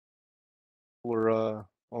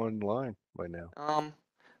online right now?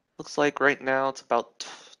 Looks like right now it's about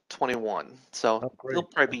 21. So Oh, it'll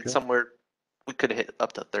great. probably be Okay. somewhere we could hit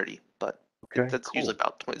up to 30, but Okay. that's usually Cool.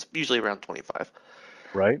 about 20. It's usually around 25.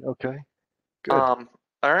 Right. Okay. Good. Um,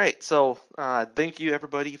 all right. So thank you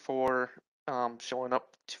everybody for showing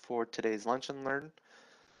up for today's lunch and learn.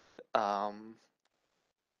 Um,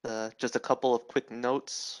 just a couple of quick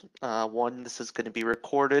notes. One, this is going to be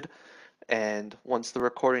recorded, and once the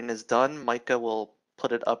recording is done, Micah will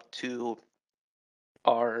put it up to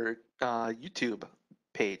our YouTube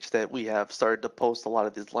page that we have started to post a lot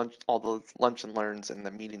of these all the lunch and learns and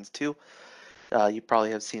the meetings too. You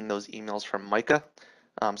probably have seen those emails from Micah,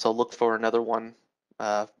 so look for another one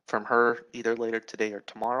from her either later today or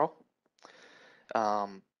tomorrow.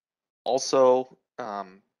 Um, also,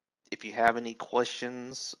 if you have any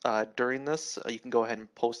questions during this, you can go ahead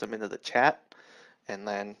and post them into the chat, and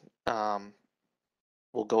then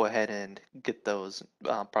we'll go ahead and get those.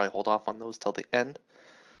 Probably hold off on those till the end.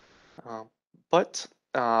 But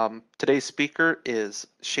today's speaker is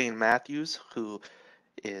Shane Matthews, who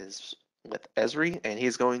is with Esri, and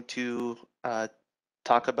he's going to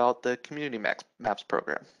talk about the Community Maps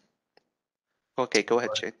program. Okay, go ahead,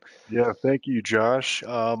 Right. Shane. Yeah. Thank you, Josh.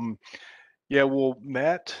 Yeah. Well,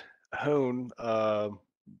 Matt Hone,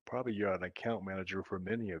 probably you're an account manager for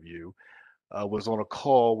many of you, was on a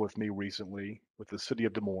call with me recently with the city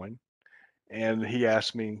of Des Moines. And he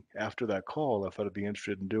asked me after that call if I'd be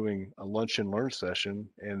interested in doing a lunch and learn session.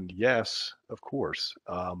 And yes, of course.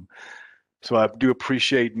 So I do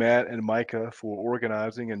appreciate Matt and Micah for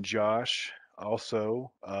organizing, and Josh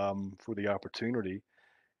also for the opportunity.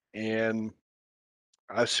 And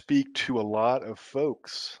I speak to a lot of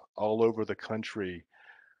folks all over the country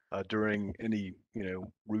during any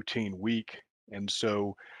routine week, and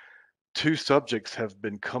so two subjects have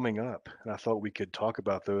been coming up, and I thought we could talk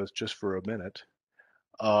about those just for a minute.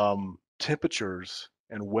 Temperatures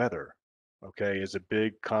and weather, okay, is a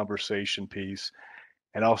big conversation piece,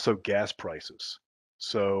 and also gas prices.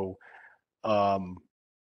 So, um,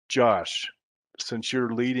 Josh, since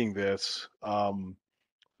you're leading this,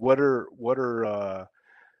 what are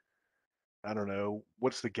I don't know,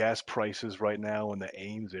 what's the gas prices right now in the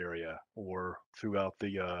Ames area or throughout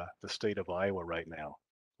the state of Iowa right now?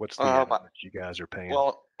 What's the Um, average you guys are paying?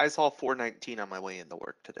 well, I saw 419 on my way into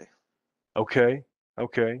work today. Okay,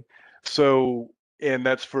 okay. So, and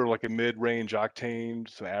that's for like a mid-range octane,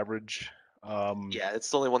 so average. Um, Yeah, it's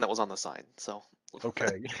the only one that was on the sign. So,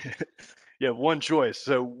 okay. Yeah, one choice.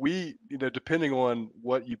 So we, depending on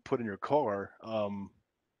what you put in your car,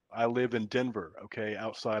 I live in Denver, okay,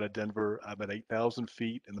 outside of Denver. I'm at 8,000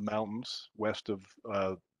 feet in the mountains west of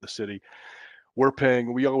the city.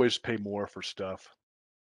 We always pay more for stuff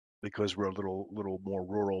because we're a little more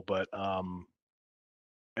rural, but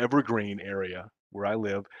Evergreen area where I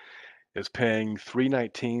live is paying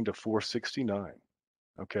 319 to 469.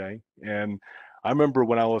 Okay. And I remember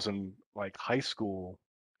when I was in like high school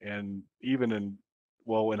and even in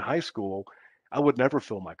high school, I would never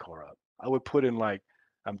fill my car up. I would put in like,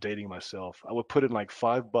 I'm dating myself. I would put in like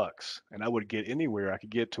 $5 and I would get anywhere I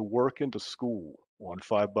could get to work and to school on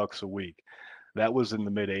 $5 a week. That was in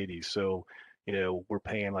the mid 80s. So, we're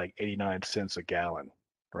paying like 89 cents a gallon,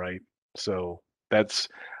 right? So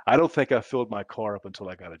I don't think I filled my car up until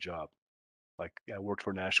I got a job. Like I worked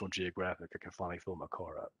for National Geographic. I can finally fill my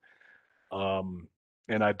car up. Um,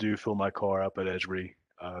 and I do fill my car up at Esri.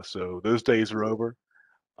 So those days are over.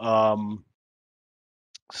 Um,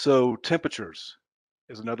 so temperatures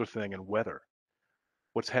is another thing, and weather.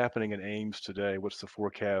 What's happening in Ames today? What's the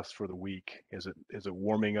forecast for the week? Is it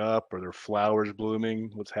warming up? Are there flowers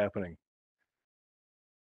blooming? What's happening?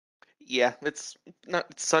 yeah, it's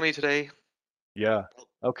sunny today, Yeah.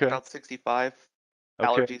 Okay. about 65. Okay.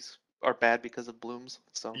 Allergies are bad because of blooms.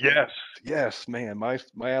 So, yeah. Yes. Yes, man. My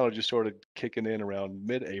allergies started kicking in around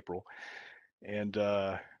mid-April, and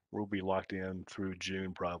we'll be locked in through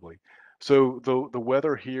June probably. So the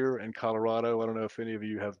weather here in Colorado, I don't know if any of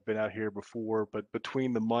you have been out here before, but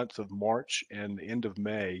between the months of March and the end of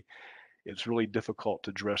May, it's really difficult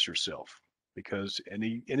to dress yourself because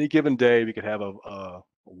any given day we could have a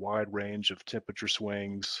wide range of temperature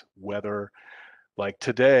swings, weather. Like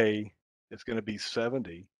today, it's going to be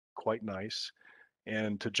 70, quite nice.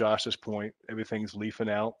 And to Josh's point, everything's leafing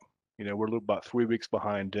out. We're about 3 weeks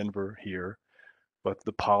behind Denver here, but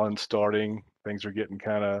the pollen's starting. Things are getting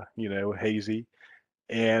kind of, hazy.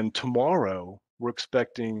 And tomorrow we're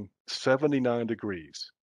expecting 79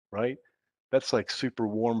 degrees, right? That's like super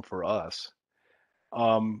warm for us.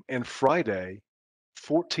 And Friday,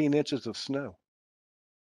 14 inches of snow.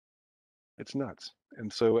 It's nuts.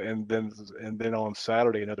 And then on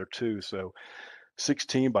Saturday another two. So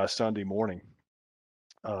 16 by Sunday morning.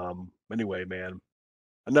 Anyway, man,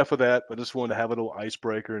 enough of that. I just wanted to have a little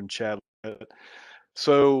icebreaker and chat.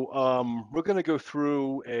 So we're going to go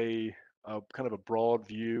through a kind of a broad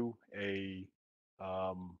view, a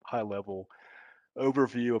high level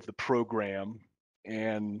overview of the program.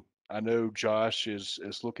 And I know Josh is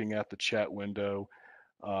looking at the chat window.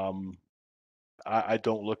 Um, I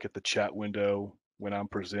don't look at the chat window when I'm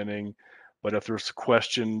presenting, but if there's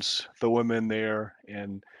questions, throw them in there.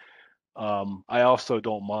 And I also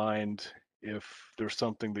don't mind if there's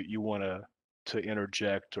something that you want to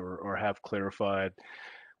interject or have clarified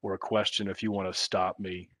or a question. If you want to stop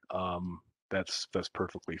me, that's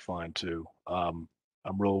perfectly fine too. I'm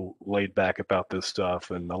real laid back about this stuff,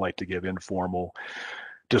 and I like to give informal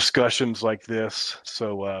discussions like this.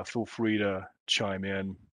 So feel free to chime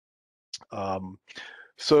in. Um,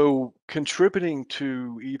 so contributing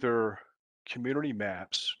to either community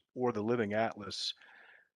maps or the Living Atlas,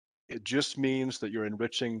 it just means that you're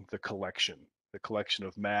enriching the collection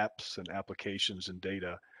of maps and applications and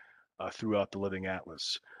data throughout the Living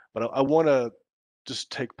Atlas. But I want to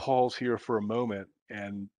just take pause here for a moment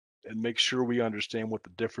and make sure we understand what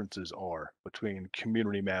the differences are between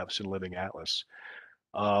community maps and Living Atlas.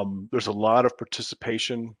 There's a lot of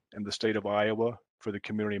participation in the state of Iowa for the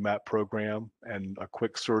community map program, and a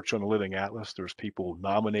quick search on the Living Atlas, there's people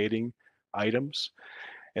nominating items.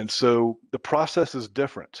 And so the process is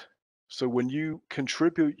different. So when you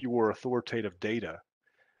contribute your authoritative data,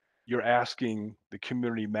 you're asking the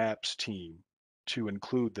community maps team to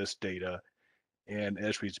include this data in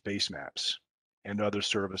Esri's base maps and other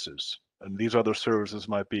services. And these other services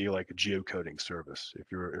might be like a geocoding service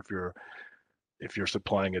if you're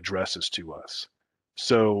supplying addresses to us.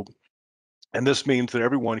 So, and this means that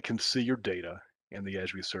everyone can see your data in the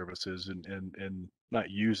Esri services and not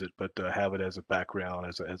use it, but have it as a background,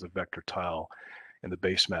 as a vector tile in the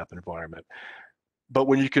base map environment. But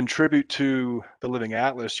when you contribute to the Living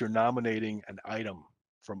Atlas, you're nominating an item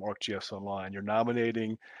from ArcGIS Online. You're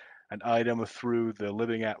nominating an item through the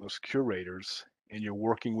Living Atlas curators, and you're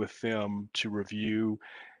working with them to review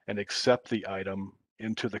and accept the item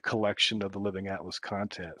into the collection of the Living Atlas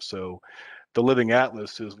content. So the Living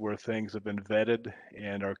Atlas is where things have been vetted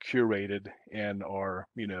and are curated and are,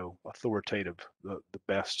 authoritative, the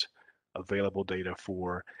best available data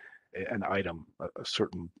for an item, a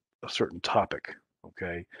certain topic.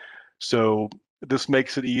 Okay. So this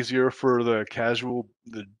makes it easier for the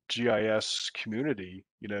GIS community,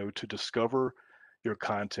 to discover your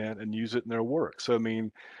content and use it in their work. So, I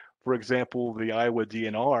mean, for example, the Iowa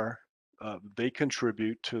DNR, they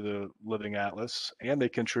contribute to the Living Atlas and they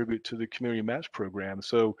contribute to the Community Maps program.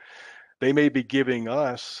 So they may be giving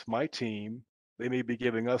us, my team, they may be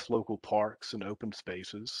giving us local parks and open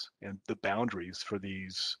spaces and the boundaries for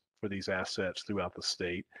these assets throughout the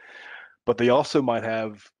state, but they also might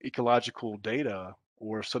have ecological data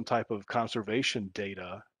or some type of conservation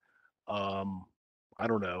data. Um, I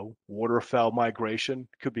don't know, waterfowl migration,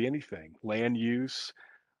 could be anything, land use.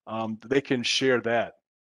 They can share that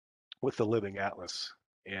with the Living Atlas,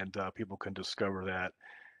 and people can discover that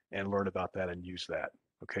and learn about that and use that.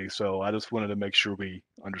 Okay, so I just wanted to make sure we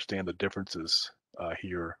understand the differences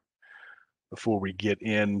here before we get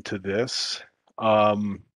into this.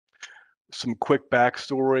 Um, some quick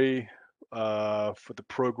backstory for the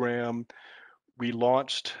program. We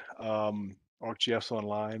launched ArcGIS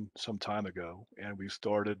Online some time ago, and we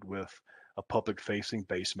started with a public-facing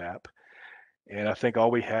base map. And I think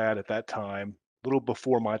all we had at that time, a little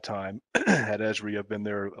before my time at Esri, I've been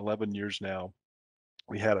there 11 years now,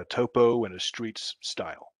 we had a topo and a streets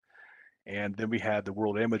style. And then we had the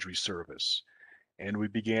World Imagery Service, and we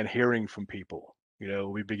began hearing from people.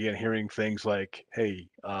 We began hearing things like, hey,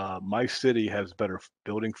 my city has better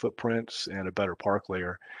building footprints and a better park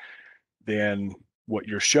layer than what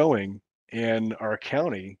you're showing. And our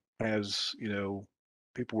county has,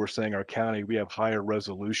 people were saying our county, we have higher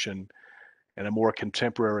resolution and a more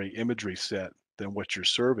contemporary imagery set than what you're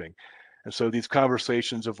serving. And so these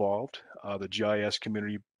conversations evolved. The GIS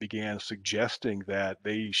community began suggesting that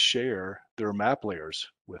they share their map layers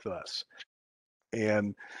with us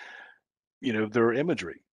and, their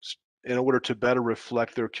imagery in order to better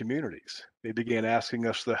reflect their communities. They began asking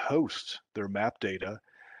us to host their map data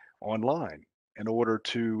online in order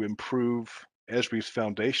to improve Esri's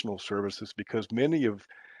foundational services, because many of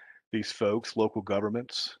these folks, local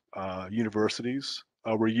governments, universities,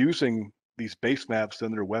 were using these base maps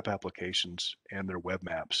in their web applications and their web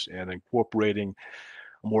maps, and incorporating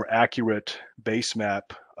a more accurate base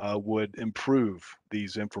map would improve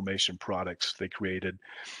these information products they created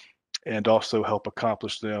and also help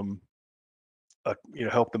accomplish them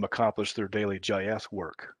help them accomplish their daily GIS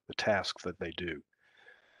work, the tasks that they do.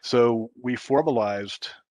 So we formalized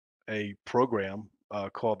a program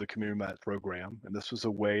called the Community Map Program, and this was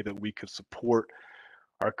a way that we could support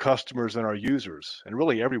our customers and our users, and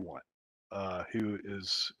really everyone who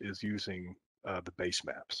is using the base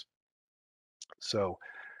maps. So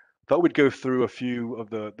thought we'd go through a few of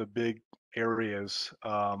the big areas,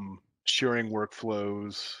 sharing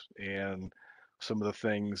workflows, and some of the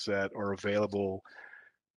things that are available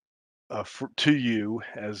to you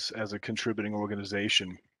as a contributing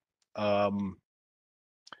organization. Um,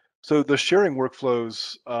 so the sharing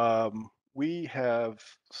workflows, we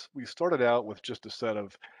started out with just a set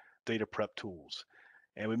of data prep tools,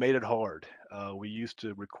 and we made it hard. We used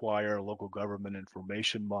to require local government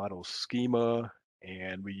information model schema,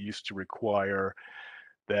 and we used to require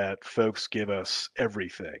that folks give us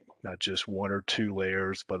everything, not just one or two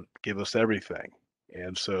layers, but give us everything.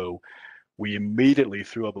 And so we immediately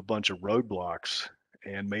threw up a bunch of roadblocks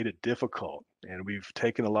and made it difficult. And we've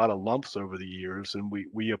taken a lot of lumps over the years, and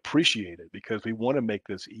we appreciate it because we want to make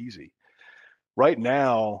this easy. Right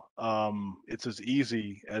now, it's as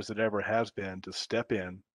easy as it ever has been to step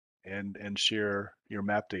in and share your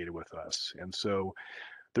map data with us. And so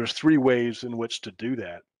there's three ways in which to do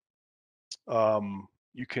that.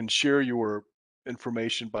 You can share your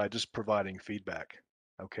information by just providing feedback.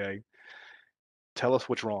 Okay, tell us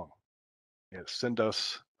what's wrong. Yeah, send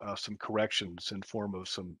us some corrections in form of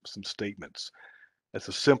some statements. That's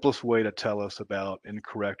the simplest way to tell us about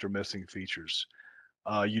incorrect or missing features.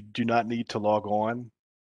 You do not need to log on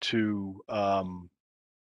to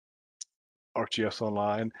ArcGIS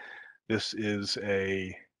Online. This is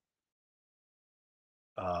a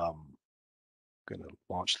going to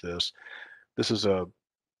launch this. This is a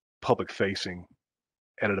public-facing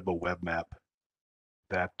editable web map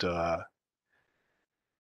that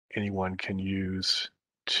anyone can use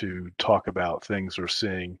to talk about things they're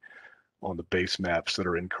seeing on the base maps that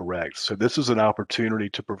are incorrect. So this is an opportunity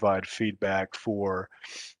to provide feedback for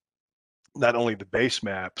not only the base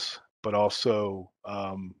maps, but also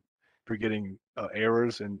if you're getting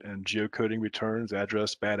errors and geocoding returns,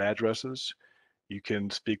 bad addresses. You can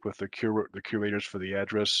speak with the curators for the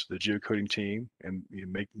address, the geocoding team, and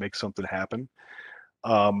make something happen.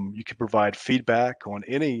 You can provide feedback on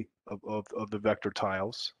any of the vector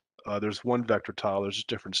tiles. There's one vector tile, there's just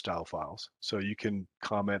different style files. So you can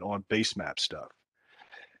comment on base map stuff.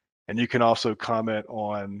 And you can also comment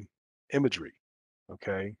on imagery,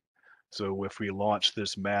 okay? So if we launch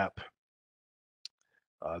this map,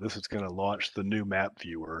 this is gonna launch the new map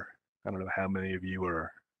viewer. I don't know how many of you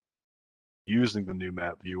are using the new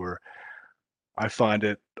map viewer. I find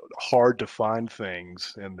it hard to find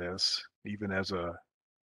things in this, even as an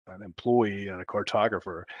employee and a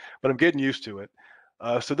cartographer, but I'm getting used to it.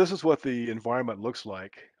 So this is what the environment looks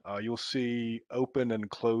like. You'll see open and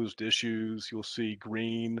closed issues. You'll see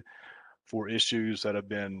green for issues that have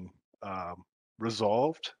been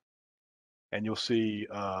resolved, and you'll see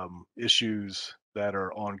issues that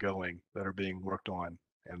are ongoing, that are being worked on.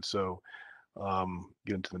 And so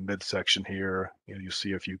get into the midsection here, you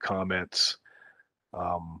see a few comments.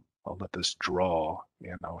 I'll let this draw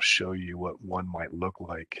and I'll show you what one might look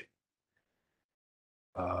like.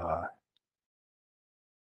 Uh,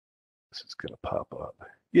 this is going to pop up.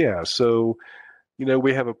 Yeah, so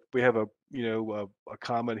we have a a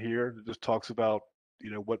comment here that just talks about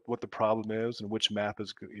what the problem is and which map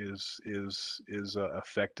is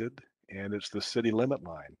affected, and it's the city limit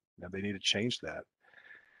line. Now they need to change that.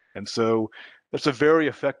 And so that's a very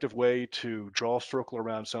effective way to draw a circle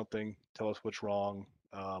around something, tell us what's wrong,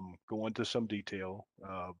 go into some detail,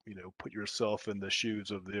 put yourself in the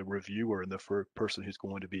shoes of the reviewer and the person who's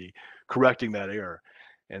going to be correcting that error,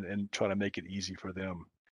 and try to make it easy for them.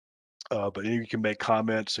 But you can make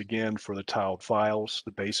comments again for the tiled files,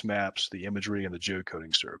 the base maps, the imagery, and the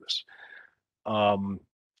geocoding service. Um,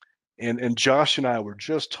 and Josh and I were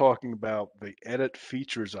just talking about the edit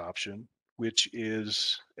features option, which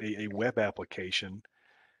is a web application.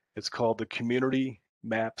 It's called the Community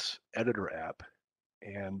Maps Editor app.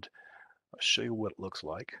 And I'll show you what it looks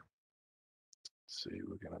like. Let's see,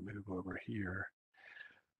 we're going to move over here.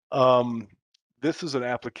 This is an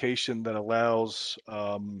application that allows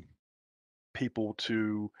people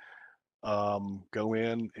to go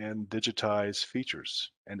in and digitize features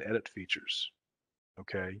and edit features.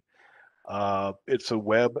 Okay, it's a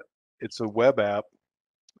web app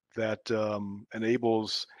that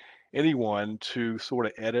enables anyone to sort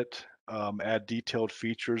of edit, add detailed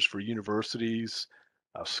features for universities,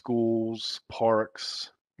 schools,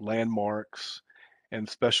 parks, landmarks, and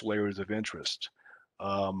special areas of interest.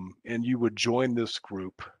 And you would join this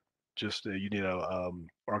group just you need a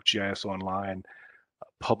ArcGIS Online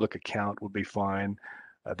public account would be fine.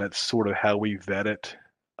 That's sort of how we vet it,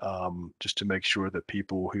 just to make sure that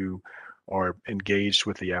people who are engaged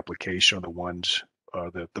with the application are the ones,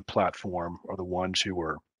 the platform are the ones who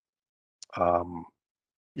are, um,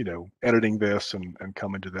 editing this and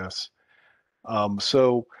coming to this.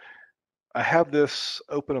 So I have this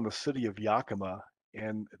open on the city of Yakima,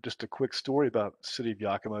 and just a quick story about city of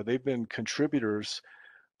Yakima. They've been contributors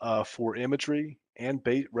for imagery and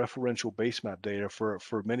referential base map data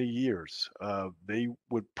for many years. They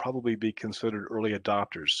would probably be considered early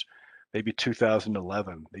adopters. Maybe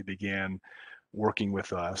 2011, they began working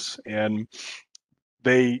with us, and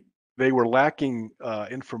they they were lacking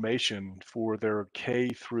information for their K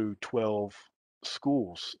through 12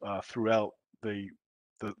 schools throughout the,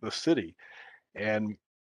 the city, and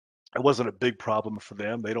it wasn't a big problem for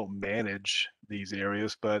them. They don't manage these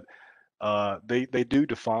areas, but they do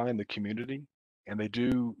define the community, and they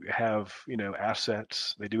do have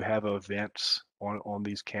assets. They do have events on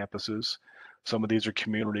these campuses. Some of these are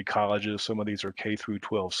community colleges. Some of these are K through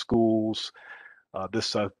 12 schools.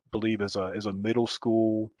 This I believe is a middle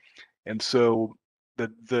school, and so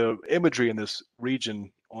the imagery in this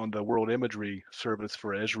region on the World Imagery Service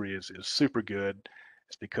for Esri is super good.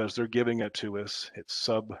 It's because they're giving it to us. It's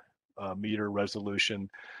sub meter resolution,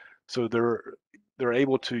 so they're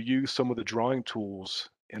able to use some of the drawing tools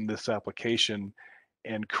in this application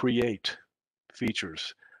and create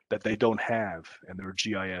features that they don't have in their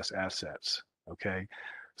GIS assets. Okay,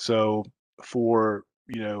 so for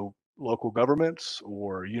local governments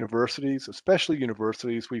or universities, especially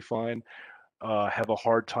universities, we find have a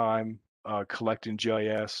hard time collecting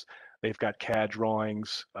GIS. They've got CAD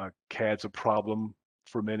drawings. CAD's a problem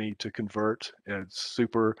for many to convert. And it's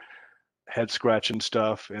super head scratching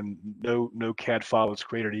stuff, and no CAD file is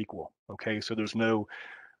created equal. Okay, so there's no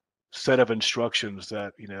set of instructions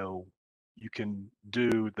that you can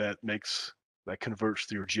do that converts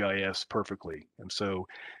to your GIS perfectly, and so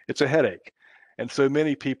it's a headache. And so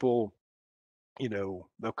many people, they'll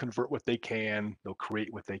convert what they can, they'll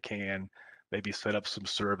create what they can, maybe set up some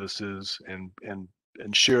services and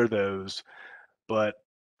share those. But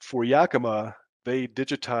for Yakima, they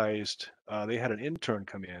digitized, they had an intern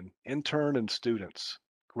come in, intern and students,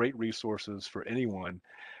 great resources for anyone,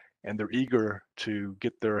 and they're eager to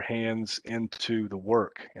get their hands into the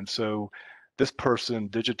work. And so this person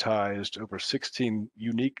digitized over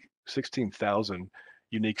 16,000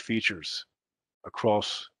 unique features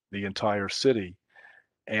across the entire city.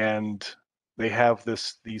 And they have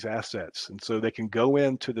these assets. And so they can go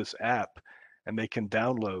into this app and they can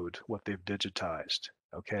download what they've digitized.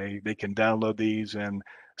 Okay, they can download these in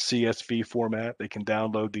CSV format. They can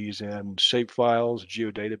download these in shapefiles,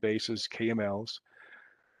 geodatabases, KMLs.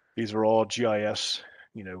 These are all GIS,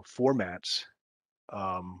 formats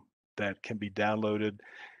that can be downloaded,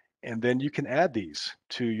 and then you can add these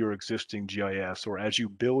to your existing GIS or as you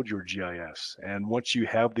build your GIS. And once you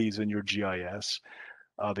have these in your GIS,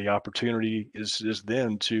 the opportunity is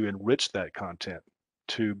then to enrich that content,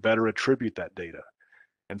 to better attribute that data.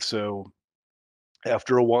 And so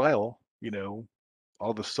after a while,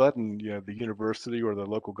 all of a sudden, the university or the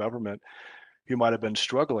local government who might have been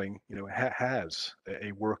struggling, has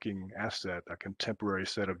a working asset, a contemporary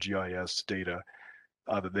set of GIS data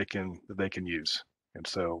that they can use. And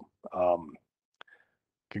so,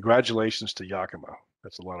 congratulations to Yakima.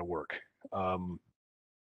 That's a lot of work. Um,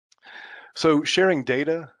 so sharing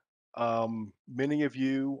data, many of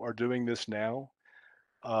you are doing this now.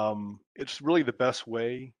 It's really the best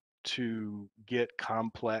way to get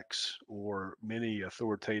complex or many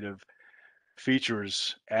authoritative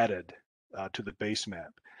features added to the base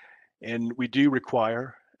map. And we do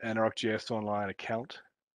require an ArcGIS Online account.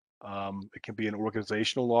 It can be an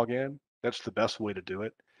organizational login. That's the best way to do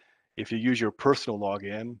it. If you use your personal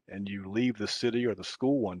login and you leave the city or the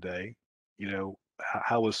school one day,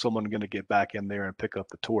 how is someone going to get back in there and pick up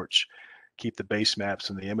the torch, keep the base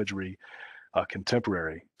maps and the imagery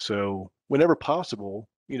contemporary? So whenever possible,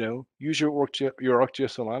 use your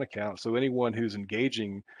ArcGIS Online account. So anyone who's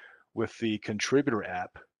engaging with the contributor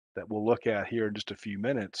app that we'll look at here in just a few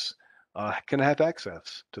minutes can have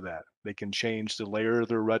access to that. They can change the layer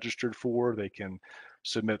they're registered for. They can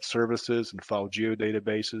submit services and file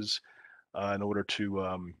geodatabases in order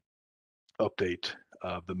to update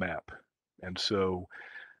the map. And so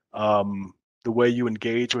the way you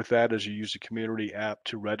engage with that is you use the community app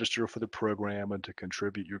to register for the program and to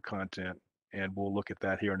contribute your content. And we'll look at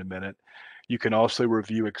that here in a minute. You can also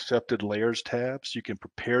review accepted layers tabs. You can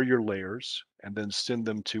prepare your layers and then send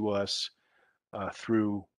them to us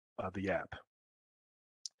through the app.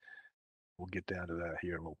 We'll get down to that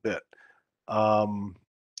here in a little bit. Um,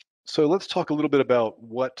 so let's talk a little bit about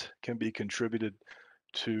what can be contributed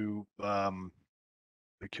to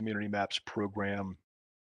the Community Maps program.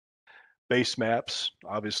 Base maps,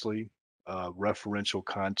 obviously, referential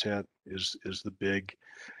content is the big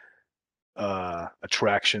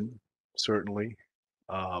attraction, certainly.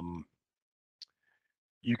 Um,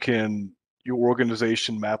 you can your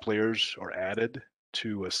organization map layers are added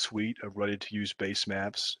to a suite of ready-to-use base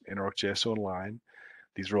maps in ArcGIS Online.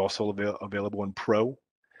 These are also available in Pro.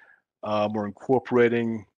 We're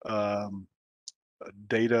incorporating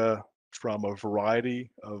data from a variety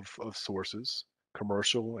of sources,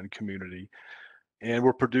 commercial and community, and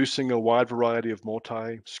we're producing a wide variety of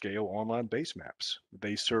multi-scale online base maps.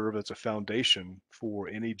 They serve as a foundation for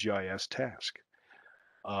any GIS task.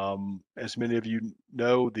 As many of you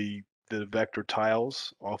know, the vector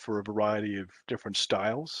tiles offer a variety of different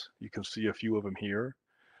styles. You can see a few of them here.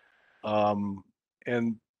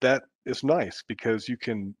 And that is nice because you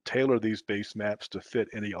can tailor these base maps to fit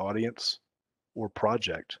any audience or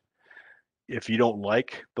project. If you don't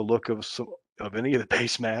like the look of any of the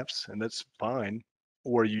base maps, and that's fine,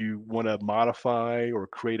 or you want to modify or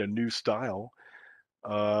create a new style,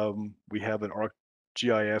 we have an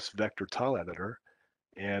ArcGIS vector tile editor,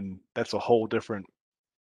 and that's a whole different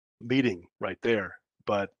meeting right there.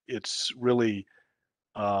 But it's really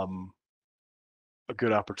um, a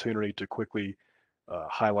good opportunity to quickly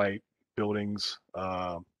highlight buildings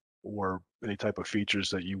or any type of features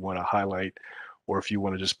that you want to highlight, or if you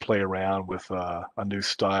want to just play around with a new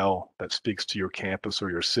style that speaks to your campus or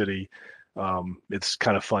your city, it's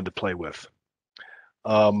kind of fun to play with.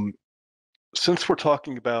 Since we're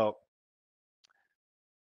talking about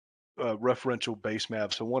referential base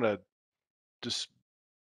maps, I want to just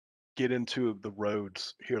get into the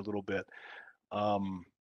roads here a little bit. I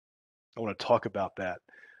want to talk about that.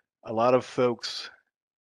 A lot of folks,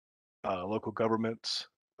 local governments,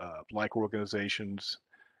 like organizations,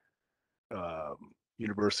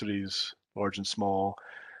 universities, large and small,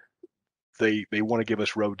 they want to give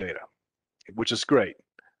us road data, which is great.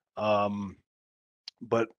 Um,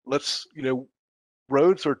 but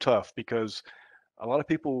roads are tough because a lot of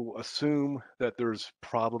people assume that there's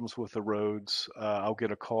problems with the roads. I'll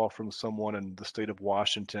get a call from someone in the state of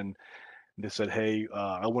Washington. And they said, "Hey,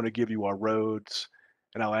 I want to give you our roads."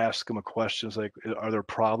 And I'll ask them a question it's like, "Are there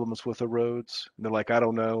problems with the roads?" And they're like, "I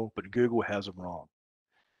don't know, but Google has them wrong."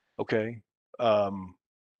 Okay. Um,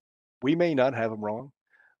 we may not have them wrong.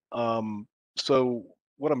 Um, so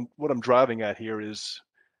what I'm driving at here is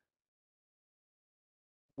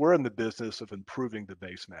we're in the business of improving the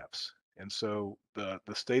base maps. And so the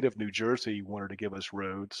state of New Jersey wanted to give us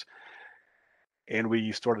roads, and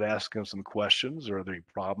we started asking them some questions. Are there any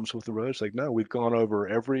problems with the roads? Like, no, we've gone over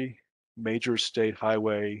every major state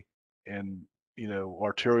highway and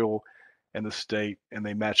arterial in the state, and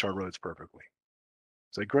they match our roads perfectly.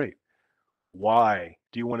 It's like, great. Why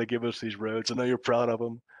do you want to give us these roads? I know you're proud of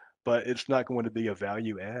them, but it's not going to be a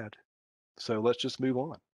value add. So let's just move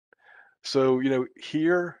on. So,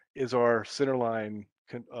 here is our centerline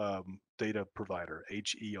data provider,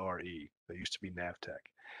 HERE. They used to be Navtech.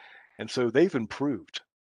 And so they've improved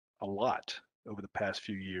a lot over the past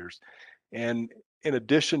few years. And in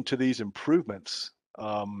addition to these improvements,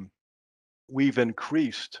 we've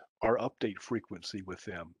increased our update frequency with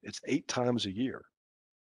them. It's 8 times a year.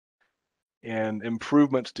 And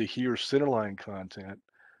improvements to HERE centerline content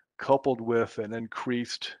coupled with an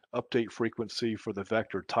increased update frequency for the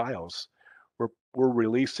vector tiles, we're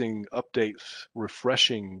releasing updates,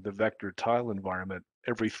 refreshing the vector tile environment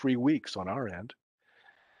every 3 weeks on our end.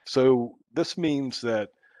 So this means that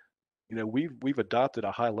we've adopted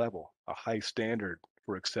a high level, a high standard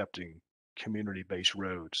for accepting community-based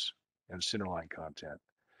roads and centerline content.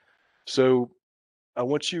 So I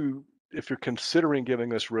want you, if you're considering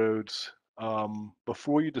giving us roads,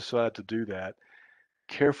 before you decide to do that,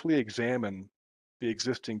 carefully examine the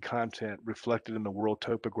existing content reflected in the world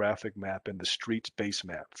topographic map and the streets base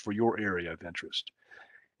map for your area of interest,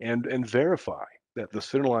 and verify that the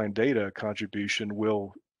centerline data contribution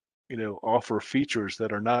will offer features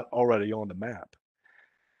that are not already on the map.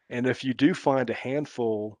 And if you do find a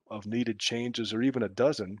handful of needed changes or even a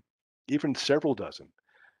dozen, even several dozen,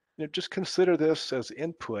 just consider this as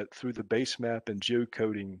input through the base map and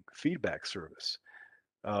geocoding feedback service.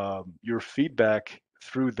 Your feedback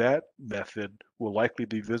through that method will likely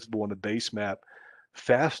be visible in the base map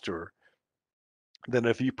faster than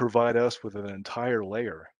if you provide us with an entire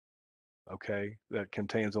layer, okay, that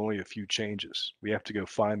contains only a few changes. We have to go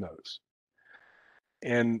find those.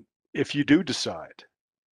 And if you do decide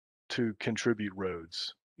to contribute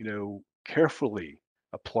roads, carefully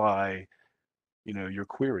apply your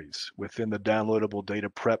queries within the downloadable data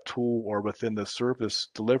prep tool or within the service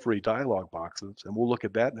delivery dialog boxes, and we'll look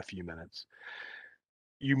at that in a few minutes.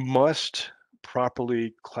 You must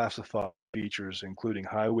properly classify features, including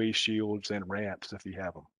highway shields and ramps if you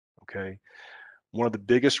have them, okay? One of the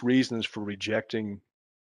biggest reasons for rejecting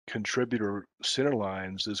contributor center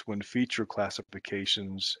lines is when feature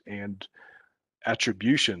classifications and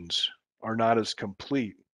attributions are not as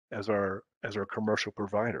complete as our commercial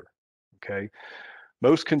provider, okay?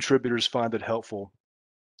 Most contributors find it helpful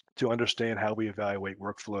to understand how we evaluate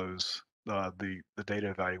workflows, the data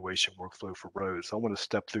evaluation workflow for roads. So I want to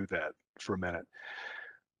step through that for a minute.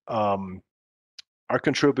 Um, our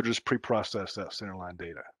contributors pre-process that centerline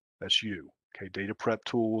data. That's you, okay? Data prep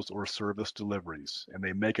tools or service deliveries, and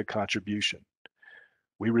they make a contribution.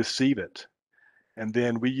 We receive it, and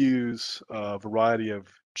then we use a variety of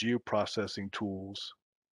geoprocessing tools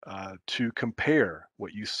to compare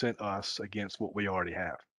what you sent us against what we already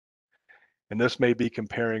have. And this may be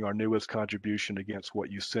comparing our newest contribution against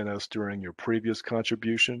what you sent us during your previous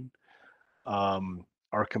contribution.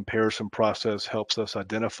 Our comparison process helps us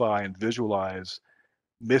identify and visualize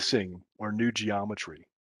missing or new geometry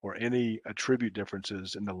or any attribute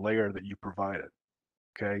differences in the layer that you provided.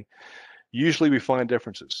 Okay. Usually we find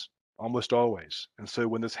differences, almost always. And so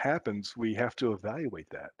when this happens, we have to evaluate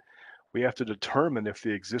that. We have to determine if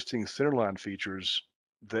the existing centerline features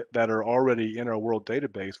that are already in our world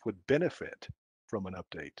database would benefit from an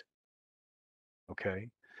update. Okay.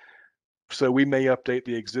 So we may update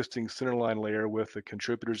the existing centerline layer with the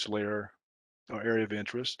contributors layer or area of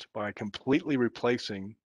interest by completely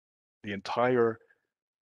replacing the entire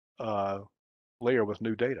uh, layer with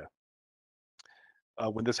new data.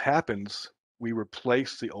 When this happens, we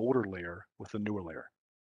replace the older layer with a newer layer.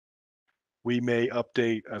 We may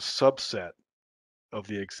update a subset of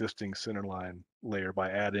the existing centerline layer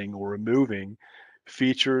by adding or removing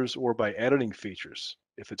features or by editing features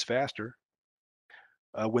if it's faster.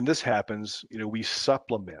 When this happens, we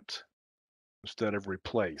supplement instead of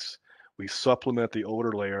replace. We supplement the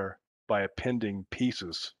older layer by appending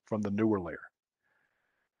pieces from the newer layer.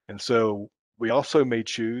 And so we also may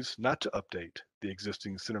choose not to update the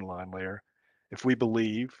existing centerline layer if we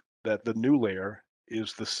believe that the new layer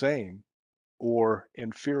is the same or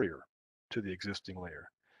inferior to the existing layer.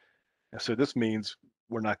 And so this means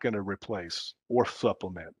we're not going to replace or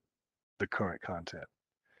supplement the current content.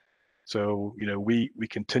 So, we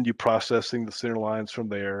continue processing the center lines from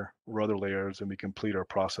there or other layers, and we complete our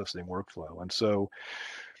processing workflow. And so,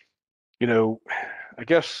 you know, I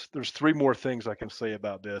guess there's three more things I can say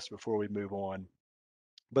about this before we move on,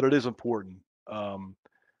 but it is important. Um,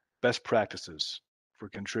 Best practices for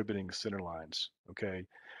contributing center lines. Okay.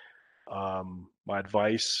 My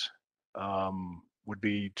advice would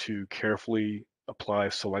be to carefully apply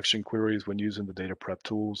selection queries when using the data prep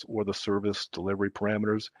tools or the service delivery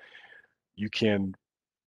parameters. You can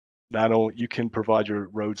not only you can provide your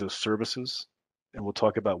roads as services, and we'll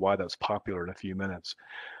talk about why that's popular in a few minutes.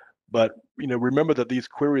 But remember that these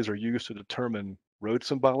queries are used to determine road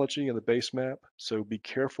symbology in the base map. So be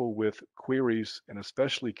careful with queries, and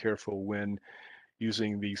especially careful when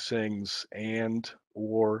using these things and,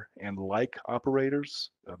 or, and like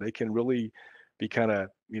operators. They can really be kind of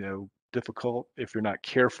difficult if you're not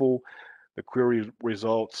careful. The query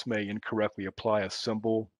results may incorrectly apply a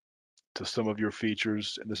symbol to some of your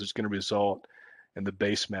features, and this is going to result in the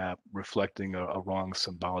base map reflecting a wrong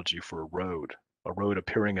symbology for a road. A road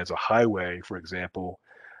appearing as a highway, for example,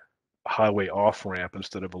 a highway off-ramp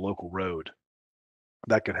instead of a local road.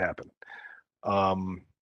 That could happen. Um,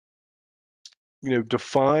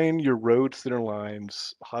 Define your road center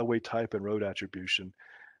lines, highway type, and road attribution.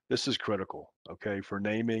 This is critical, okay, for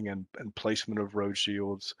naming and placement of road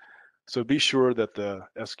shields. So be sure that the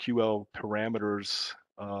SQL parameters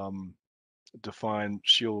define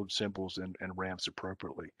shield symbols and ramps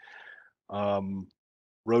appropriately. Um,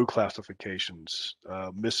 Road classifications.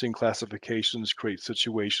 Missing classifications create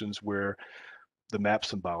situations where the map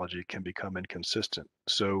symbology can become inconsistent.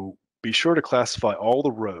 So be sure to classify all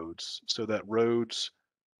the roads so that roads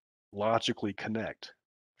logically connect.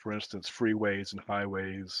 For instance, freeways and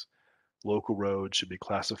highways, local roads should be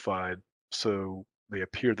classified so they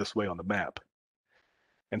appear this way on the map.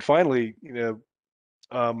 And finally,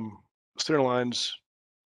 center lines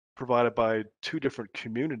provided by two different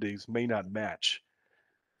communities may not match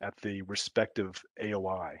at the respective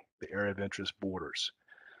AOI, the area of interest borders.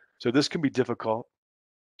 So this can be difficult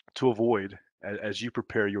to avoid as you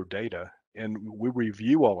prepare your data. And we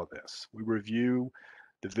review all of this. We review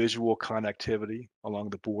the visual connectivity along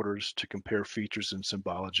the borders to compare features and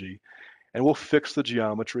symbology. And we'll fix the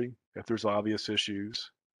geometry if there's obvious issues.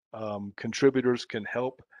 Contributors can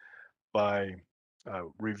help by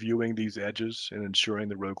reviewing these edges and ensuring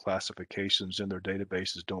the road classifications in their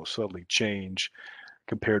databases don't subtly change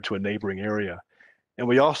compared to a neighboring area. And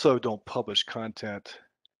we also don't publish content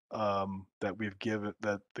that we've given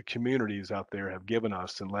that the communities out there have given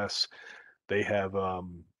us unless they have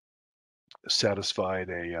satisfied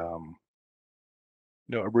a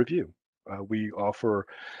review. We offer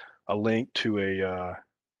a link to a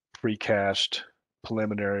pre-cached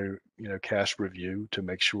preliminary cache review to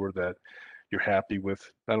make sure that you're happy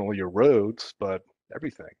with not only your roads but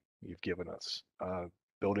everything you've given us.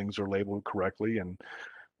 Buildings are labeled correctly and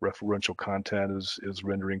referential content is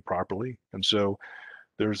rendering properly, and so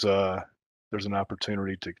there's a there's an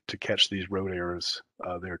opportunity to catch these road errors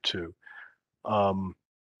there too. Um,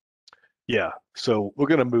 yeah, so we're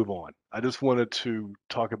going to move on. I just wanted to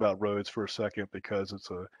talk about roads for a second because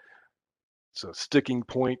it's a sticking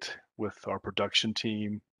point with our production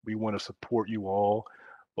team. We want to support you all,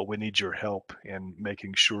 but we need your help in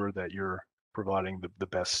making sure that you're providing the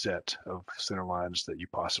best set of center lines that you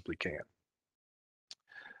possibly can.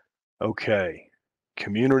 Okay,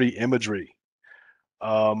 community imagery.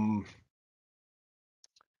 Um,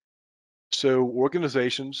 so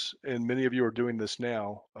organizations, and many of you are doing this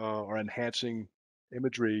now, are enhancing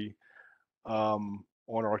imagery on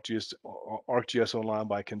ArcGIS Online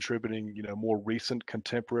by contributing, more recent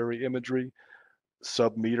contemporary imagery,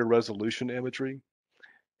 sub-meter resolution imagery.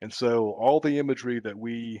 And so all the imagery that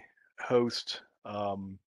we host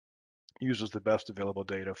uses the best available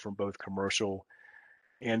data from both commercial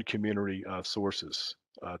and community sources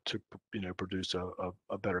to produce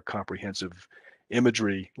a better comprehensive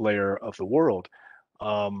imagery layer of the world.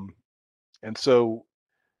 Um, and so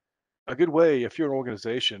a good way, if you're an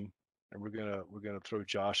organization, and we're gonna throw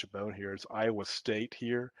Josh a bone here, it's Iowa State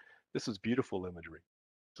here. This is beautiful imagery.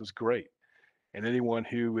 This is great. And anyone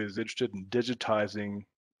who is interested in digitizing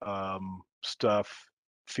stuff,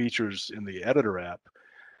 features in the editor app,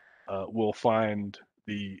 will find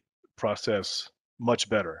the process much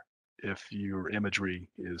better if your imagery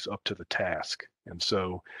is up to the task. And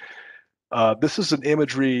so this is an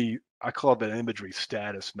imagery, I call it an imagery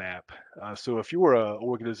status map. So if you were an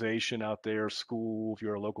organization out there, school, if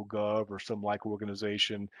you're a local gov or some like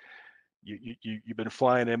organization, you've been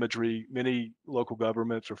flying imagery. Many local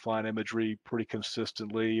governments are flying imagery pretty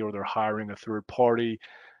consistently, or they're hiring a third party.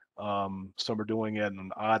 Some are doing it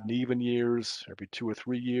in odd and even years, every 2 or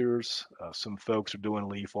 3 years. Some folks are doing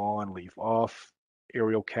leaf on, leaf off,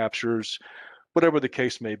 aerial captures, whatever the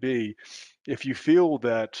case may be. If you feel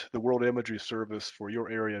that the World Imagery Service for your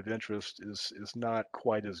area of interest is not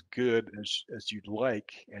quite as good as you'd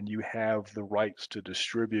like, and you have the rights to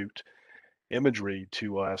distribute imagery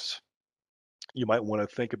to us, you might want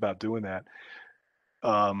to think about doing that.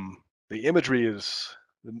 The imagery is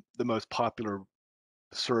the most popular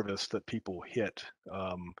service that people hit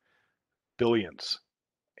billions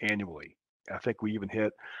annually. I think we even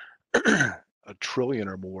hit a trillion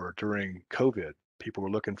or more during COVID. People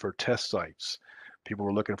were looking for test sites. People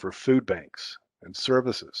were looking for food banks and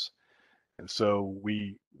services. And so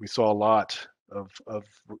we saw a lot of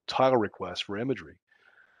title requests for imagery.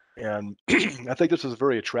 And I think this is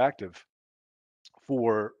very attractive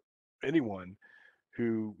for anyone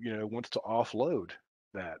who, wants to offload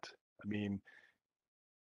that. I mean,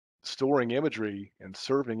 storing imagery and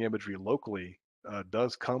serving imagery locally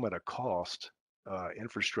does come at a cost,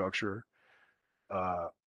 infrastructure, uh,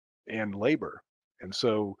 and labor. And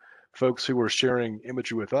so folks who are sharing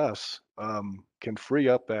imagery with us can free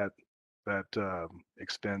up that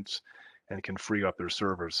expense and can free up their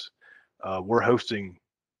servers. We're hosting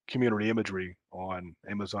community imagery on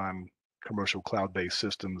Amazon commercial cloud-based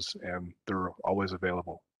systems, and they're always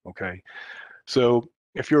available. Okay, so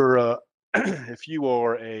if you're if you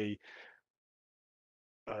are a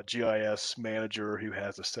GIS manager who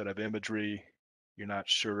has a set of imagery, you're not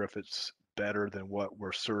sure if it's better than what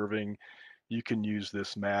we're serving, you can use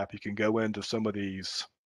this map. You can go into some of these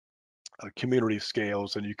community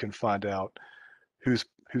scales and you can find out who's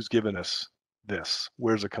given us this.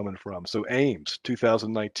 Where's it coming from? So Ames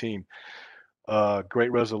 2019,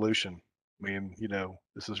 great resolution. I mean,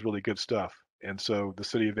 this is really good stuff. And so the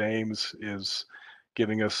city of Ames is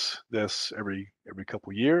giving us this every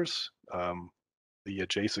couple years. The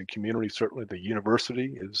adjacent community, certainly the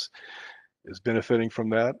university is benefiting from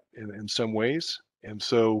that in some ways. And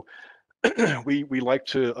so we like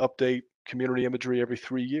to update community imagery every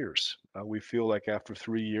 3 years. We feel like after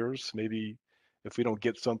 3 years, maybe if we don't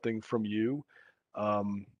get something from you,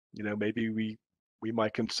 maybe we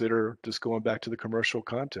might consider just going back to the commercial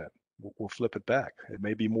content. We'll flip it back. It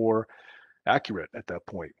may be more accurate at that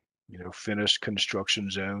point. finished construction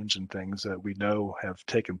zones and things that we know have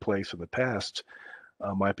taken place in the past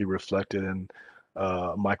might be reflected in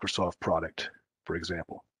a Microsoft product, for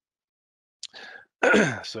example.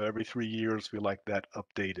 So every 3 years, we like that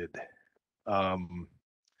updated. Um,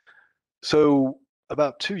 so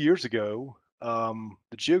about 2 years ago,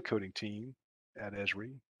 the geocoding team at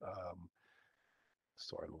Esri,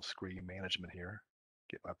 sorry, a little screen management here,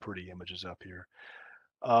 get my pretty images up here.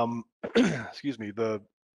 Excuse me,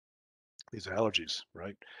 these allergies,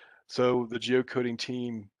 right? So the geocoding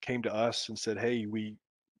team came to us and said, "Hey, we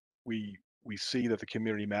see that the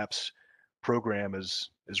community maps program is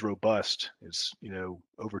robust. It's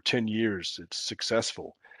over 10 years. It's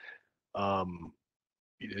successful. Um,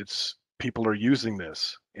 it's people are using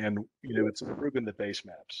this, and it's improving the base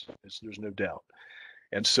maps. There's no doubt.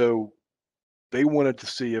 And so they wanted to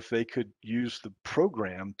see if they could use the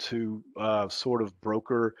program to sort of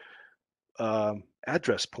broker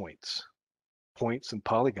address points and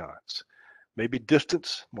polygons. Maybe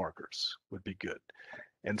distance markers would be good.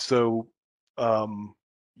 And so um,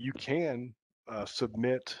 you can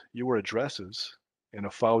submit your addresses in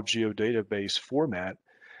a file geodatabase format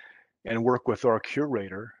and work with our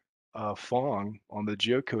curator, Fong, on the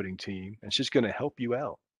geocoding team, and she's going to help you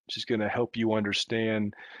out. She's going to help you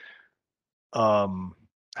understand um,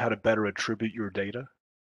 how to better attribute your data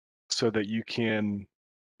so that you can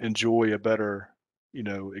enjoy a better,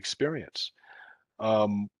 experience.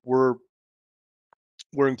 We're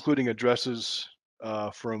including addresses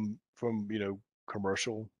from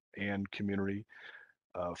commercial and community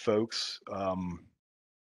folks.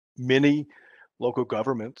 Many local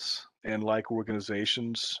governments and like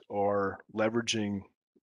organizations are leveraging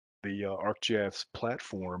the ArcGIS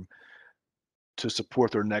platform to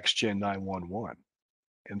support their next gen 911.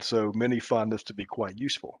 And so many find this to be quite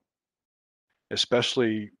useful,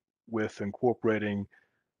 especially with incorporating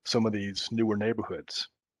some of these newer neighborhoods.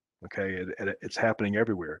 Okay, it's happening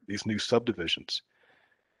everywhere. These new subdivisions,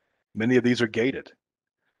 many of these are gated.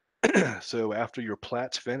 So after your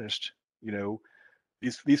plat's finished, you know,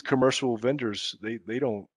 these commercial vendors, they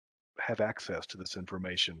don't have access to this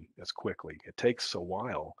information as quickly. It takes a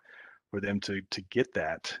while for them to get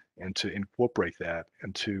that and to incorporate that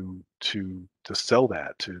and to sell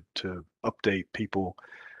that to update people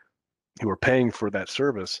who are paying for that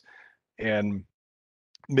service. And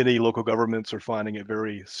many local governments are finding it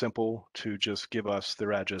very simple to just give us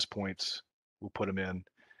their address points. We'll put them in,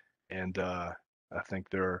 and I think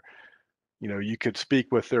they're, you could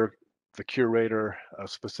speak with the curator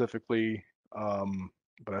specifically,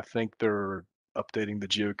 but I think they're updating the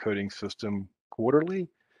geocoding system quarterly.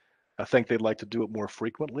 I think they'd like to do it more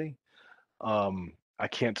frequently. I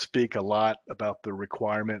can't speak a lot about the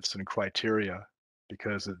requirements and criteria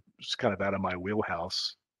because it's kind of out of my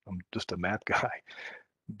wheelhouse. I'm just a map guy,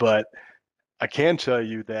 but I can tell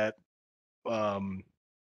you that um,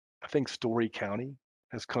 I think Story County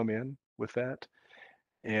has come in with that,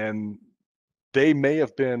 and they may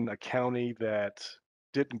have been a county that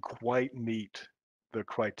didn't quite meet the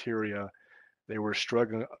criteria. They were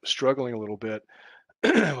struggling a little bit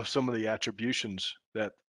with some of the attributions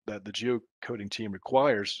that the geocoding team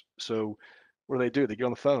requires. So what do? They get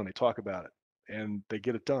on the phone, they talk about it, and they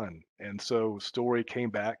get it done. And so Story came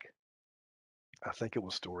back. I think it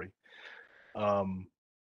was Story, um,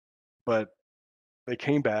 but they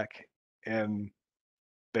came back and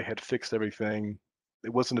they had fixed everything.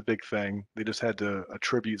 It wasn't a big thing. They just had to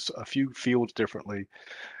attribute a few fields differently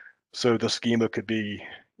so the schema could be,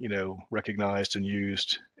 recognized and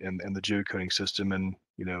used in the geocoding system. And,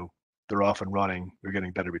 they're off and running. They're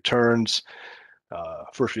getting better returns.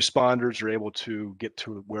 First responders are able to get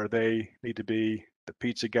to where they need to be. The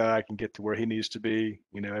pizza guy can get to where he needs to be.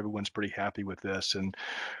 Everyone's pretty happy with this. And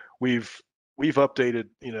we've we've updated,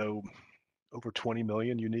 over 20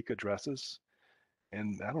 million unique addresses.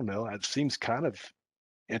 And I don't know, it seems kind of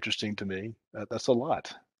interesting to me. That's a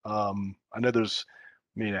lot. I know there's,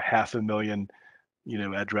 a half a million,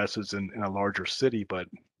 addresses in a larger city, but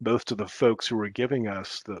most of the folks who are giving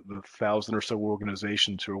us the thousand or so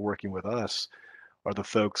organizations who are working with us are the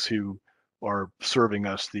folks who are serving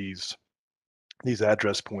us these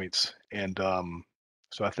address points. And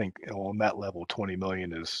so I think on that level, 20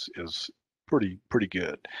 million is pretty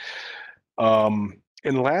good.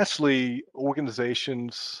 And lastly,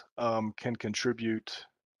 organizations can contribute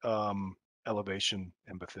elevation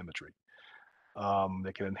and bathymetry.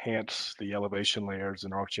 They can enhance the elevation layers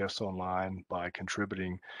in ArcGIS Online by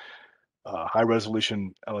contributing high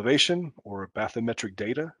resolution elevation or bathymetric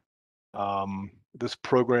data. This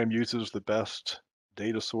program uses the best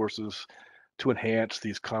data sources to enhance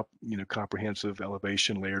these comprehensive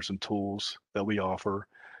elevation layers and tools that we offer.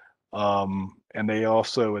 And they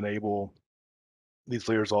also enable, these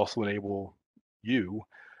layers also enable you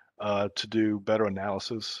to do better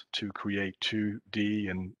analysis, to create 2D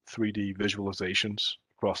and 3D visualizations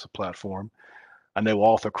across the platform. I know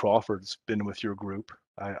Arthur Crawford's been with your group.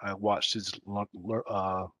 I watched his lunch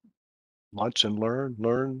and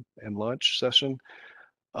learn and lunch session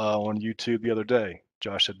on YouTube the other day.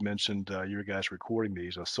 Josh had mentioned you guys recording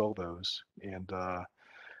these. I saw those and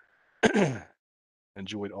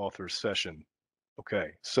enjoyed Arthur's session.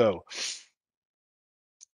 Okay, so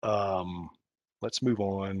um, let's move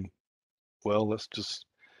on. Well, this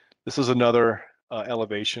is another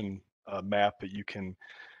elevation map that you can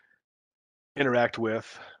interact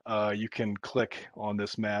with. You can click on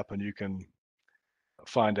this map and you can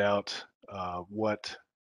find out what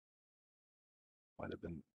might have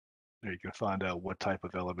been there. You can find out what type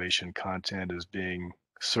of elevation content is being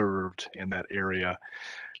served in that area.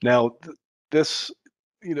 Now, this,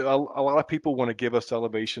 a lot of people want to give us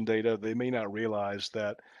elevation data. They may not realize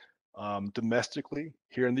that domestically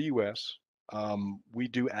here in the U.S., we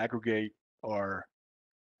do aggregate our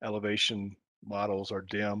elevation models, our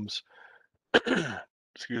DIMs,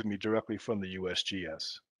 excuse me, directly from the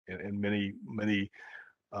USGS. And many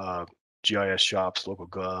uh, GIS shops, local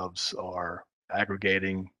govs are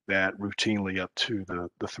aggregating that routinely up to the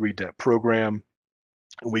 3-depth program.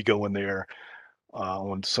 We go in there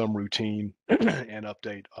on some routine and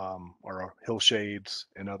update our hill shades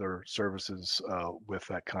and other services with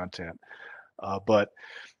that content. But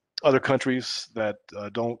other countries that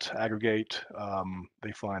don't aggregate,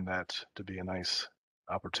 they find that to be a nice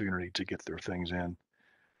opportunity to get their things in.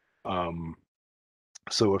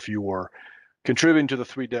 So if you are contributing to the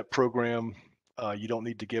 3-depth program, you don't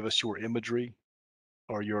need to give us your imagery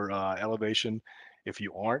or your elevation. If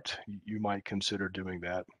you aren't, you might consider doing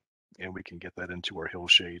that, and we can get that into our hill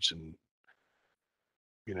shades. And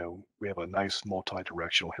we have a nice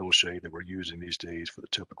multi-directional hill shade that we're using these days for the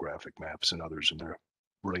topographic maps and others, and they're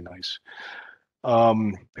really nice.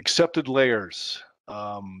 Accepted layers.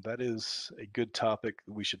 That is a good topic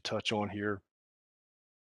that we should touch on here.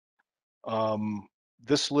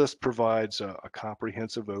 This list provides a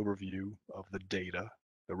comprehensive overview of the data,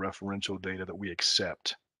 the referential data that we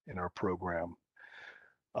accept in our program.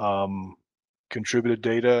 Contributed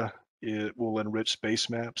data, it will enrich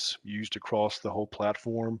basemaps used across the whole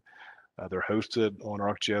platform. They're hosted on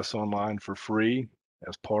ArcGIS Online for free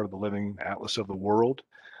as part of the Living Atlas of the World.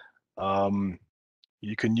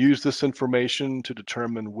 You can use this information to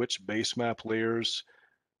determine which basemap layers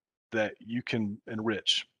that you can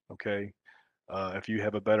enrich, okay? If you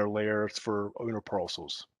have a better layer for owner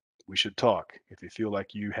parcels, we should talk. If you feel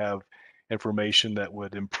like you have information that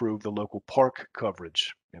would improve the local park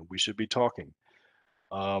coverage, and we should be talking.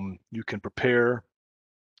 You can prepare,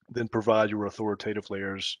 then provide your authoritative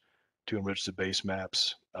layers to enrich the base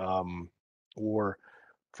maps. Or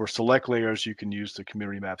for select layers, you can use the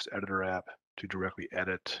Community Maps Editor app to directly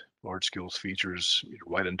edit large skills features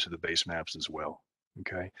right into the base maps as well.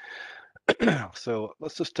 Okay. So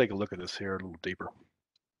let's just take a look at this here a little deeper.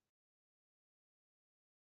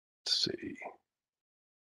 Let's see.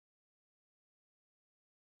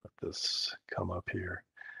 Let this come up here.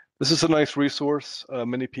 This is a nice resource.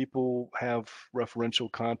 Many people have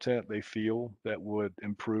referential content they feel that would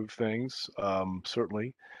improve things,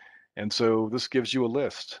 certainly. And so this gives you a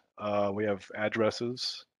list. We have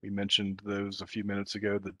addresses. We mentioned those a few minutes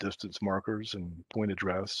ago, the distance markers and point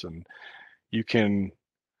address. And you can,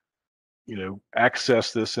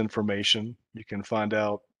 access this information. You can find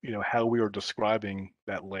out, how we are describing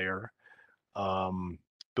that layer,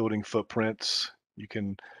 building footprints. You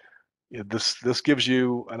can this gives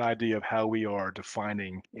you an idea of how we are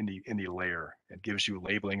defining any layer. It gives you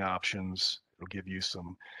labeling options. It'll give you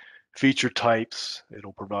some feature types.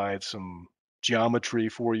 It'll provide some geometry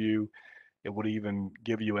for you. It would even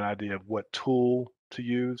give you an idea of what tool to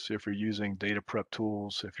use if you're using data prep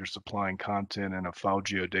tools. If you're supplying content in a file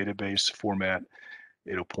geodatabase format,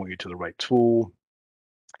 it'll point you to the right tool.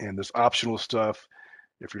 And this optional stuff,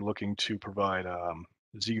 if you're looking to provide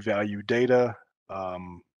z-value data,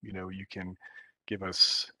 you can give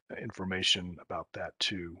us information about that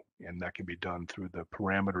too. And that can be done through the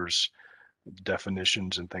parameters,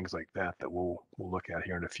 definitions, and things like that that we'll look at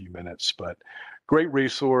here in a few minutes. But great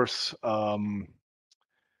resource.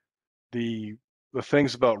 The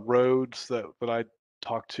things about roads that I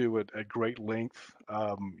talked to at great length,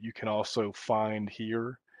 you can also find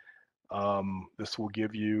here. This will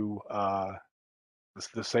give you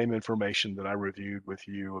the same information that I reviewed with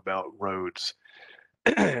you about roads,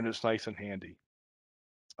 and it's nice and handy.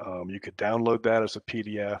 You could download that as a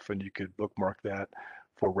PDF, and you could bookmark that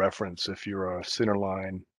for reference if you're a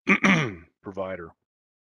centerline provider.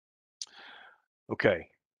 Okay,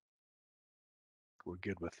 we're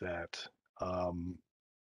good with that. Um,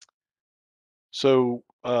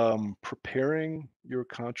 Preparing your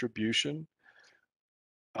contribution,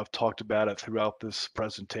 I've talked about it throughout this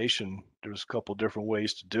presentation. There's a couple different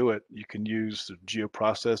ways to do it. You can use the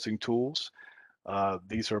geoprocessing tools.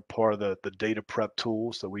 These are part of the data prep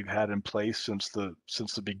tools that we've had in place since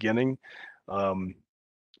the beginning. Um,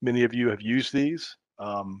 Many of you have used these.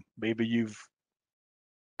 Maybe you've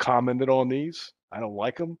commented on these. I don't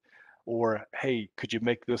like them. Or, hey, could you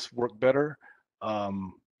make this work better?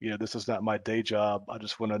 This is not my day job. I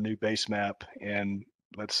just want a new base map and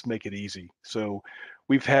let's make it easy. So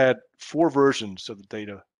we've had 4 versions of the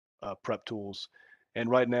data prep tools. And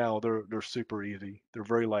right now they're super easy. They're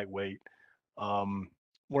very lightweight. Um,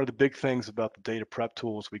 One of the big things about the data prep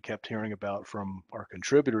tools we kept hearing about from our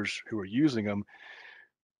contributors who are using them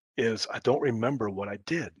is I don't remember what I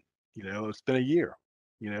did. It's been a year.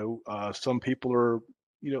 Some people are,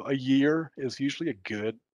 a year is usually a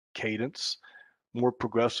good cadence. More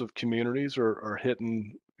progressive communities are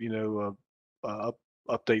hitting, a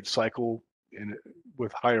update cycle in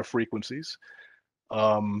with higher frequencies.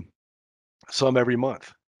 Um, some every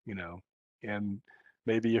month, you know, and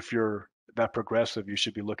maybe if you're that progressive, you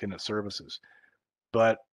should be looking at services.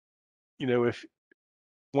 But if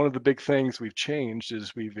one of the big things we've changed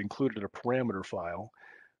is we've included a parameter file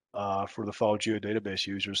for the file geodatabase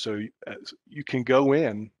users. So you can go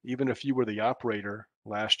in, even if you were the operator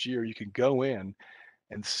last year, you can go in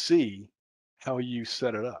and see how you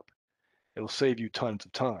set it up. It'll save you tons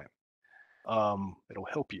of time. It'll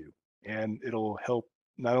help you, and it'll help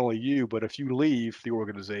not only you, but if you leave the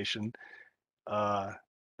organization, uh,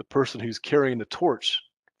 the person who's carrying the torch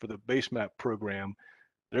for the base map program,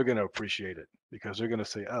 they're going to appreciate it because they're going to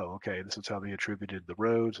say, oh, okay, this is how they attributed the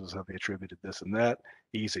roads. This is how they attributed this and that.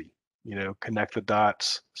 Easy, connect the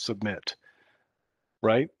dots, submit,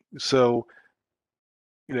 right? So,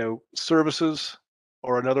 services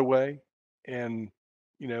are another way. And,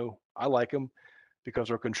 I like them because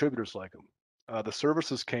our contributors like them. The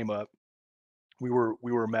services came up. We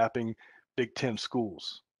were mapping Big Ten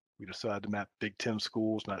schools. We decided to map Big Ten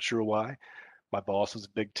schools. Not sure why. My boss is a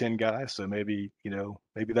Big Ten guy, so maybe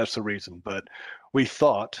that's the reason. But we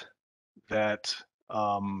thought that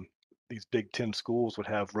these Big Ten schools would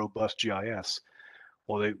have robust GIS.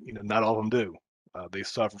 Well, not all of them do. They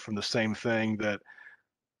suffer from the same thing that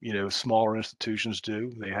smaller institutions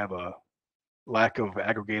do. They have a lack of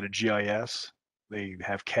aggregated GIS. They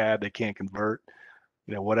have CAD they can't convert.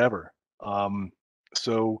 Whatever. Um,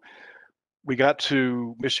 so we got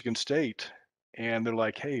to Michigan State, and they're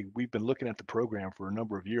like, "Hey, we've been looking at the program for a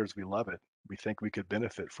number of years. We love it. We think we could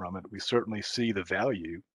benefit from it. We certainly see the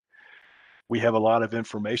value. We have a lot of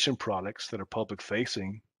information products that are public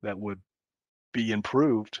facing that would be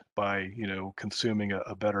improved by, consuming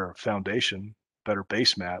a better foundation, better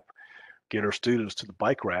base map, get our students to the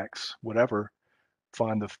bike racks, whatever,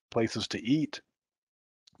 find the places to eat,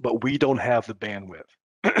 but we don't have the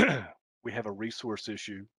bandwidth. We have a resource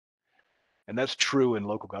issue, and that's true in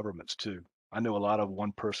local governments too. I know a lot of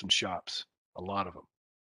one-person shops, a lot of them.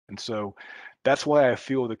 And so that's why I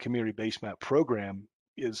feel the community base map program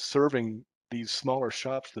is serving these smaller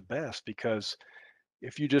shops the best because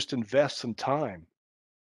if you just invest some time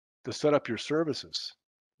to set up your services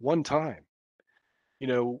one time,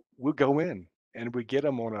 we'll go in and we get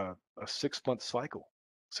them on a 6-month cycle.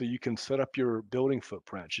 So you can set up your building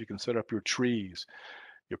footprints, you can set up your trees,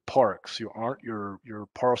 your parks, your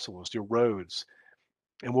parcels, your roads,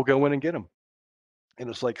 and we'll go in and get them. And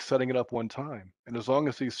it's like setting it up one time. And as long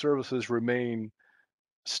as these services remain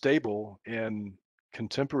stable and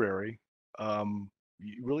contemporary,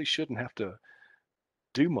 you really shouldn't have to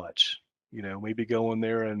do much. Maybe go in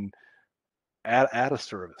there and add a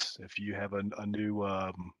service if you have a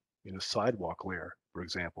new sidewalk layer, for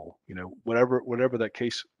example. Whatever that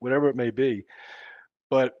case, whatever it may be.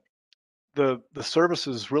 But the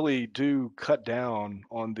services really do cut down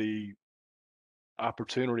on the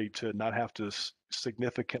opportunity to not have to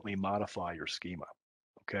significantly modify your schema.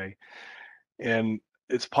 Okay, and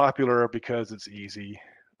it's popular because it's easy.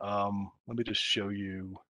 Let me just show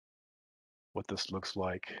you what this looks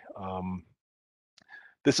like.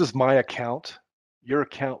 This is my account. Your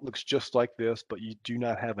account looks just like this, but you do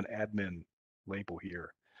not have an admin label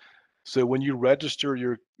here. So when you register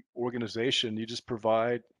your organization, you just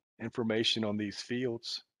provide information on these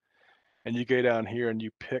fields, and you go down here and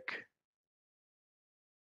you pick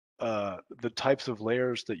the types of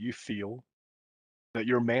layers that you feel that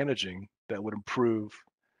you're managing that would improve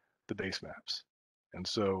the base maps. And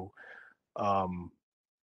so um,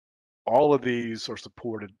 all of these are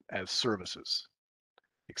supported as services,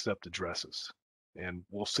 except addresses. And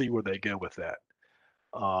we'll see where they go with that.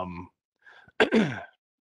 Um,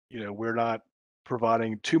 we're not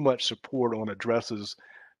providing too much support on addresses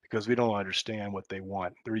because we don't understand what they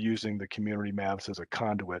want. They're using the community maps as a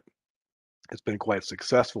conduit. It's been quite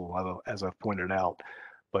successful, as I've pointed out,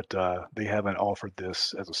 but they haven't offered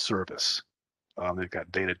this as a service. They've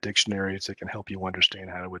got data dictionaries that can help you understand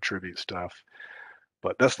how to attribute stuff,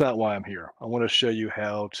 but that's not why I'm here. I want to show you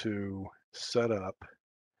how to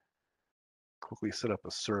quickly set up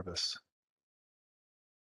a service.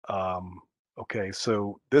 Okay,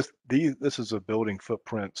 so this is a building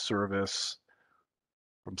footprint service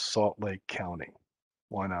from Salt Lake County.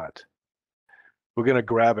 Why not? We're going to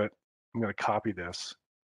grab it. I'm going to copy this,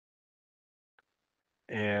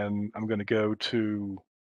 and I'm going to go to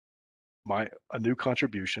a new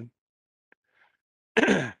contribution.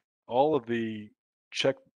 All of the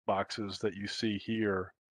check boxes that you see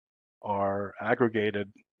here are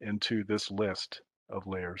aggregated into this list of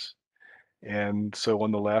layers. And so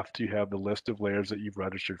on the left, you have the list of layers that you've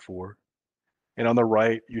registered for. And on the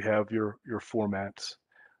right, you have your formats.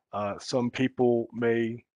 Some people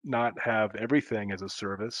may not have everything as a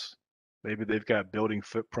service. Maybe they've got building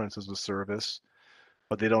footprints as a service,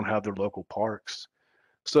 but they don't have their local parks.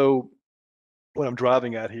 So what I'm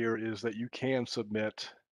driving at here is that you can submit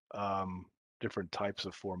different types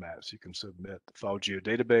of formats. You can submit the file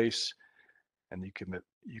geodatabase, and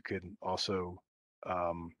you can also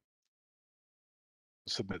um,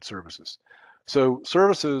 submit services. So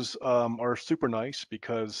services are super nice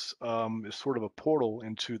because it's sort of a portal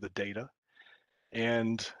into the data,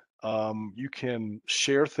 and you can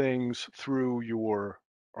share things through your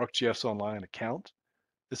ArcGIS Online account.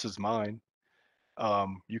 This is mine.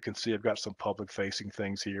 You can see I've got some public facing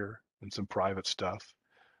things here and some private stuff,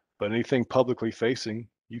 but anything publicly facing,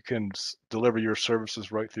 you can deliver your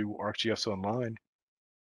services right through ArcGIS Online.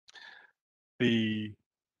 The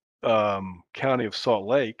County of Salt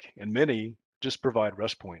Lake and many just provide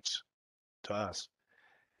rest points to us.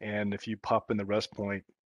 And if you pop in the rest point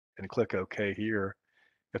and click OK here,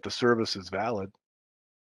 if the service is valid,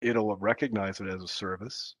 it'll recognize it as a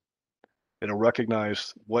service. It'll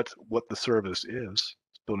recognize what the service is,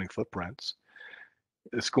 building footprints.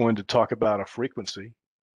 It's going to talk about a frequency.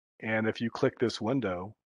 And if you click this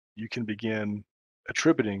window, you can begin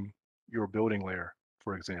attributing your building layer,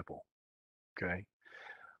 for example. Okay.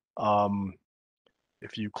 Um,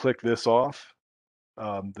 if you click this off,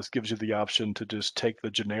 this gives you the option to just take the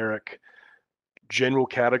generic general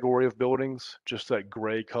category of buildings, just that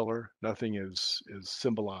gray color. Nothing is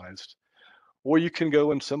symbolized. Or you can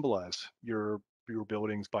go and symbolize your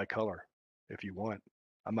buildings by color if you want.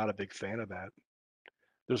 I'm not a big fan of that.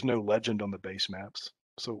 There's no legend on the base maps,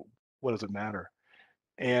 so what does it matter?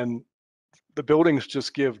 And the buildings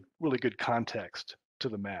just give really good context to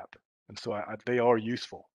the map, and so they are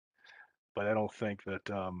useful. But I don't think that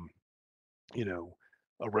you know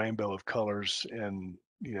a rainbow of colors in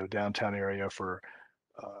downtown area for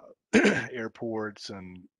airports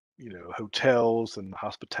and hotels and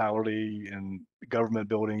hospitality and government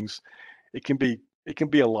buildings. It can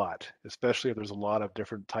be a lot, especially if there's a lot of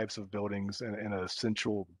different types of buildings in a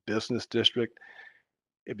central business district.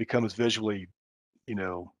 It becomes visually, you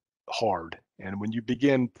know, hard. And when you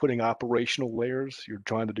begin putting operational layers, you're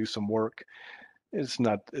trying to do some work. It's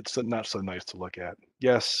not so nice to look at.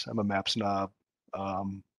 Yes, I'm a map snob,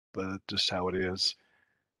 um, but just how it is.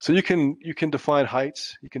 So you can define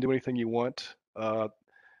heights. You can do anything you want.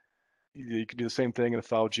 You can do the same thing in a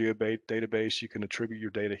file database. You can attribute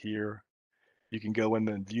your data here. You can go in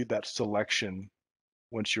and view that selection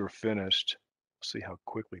once you're finished. See how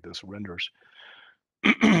quickly this renders.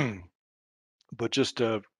 But just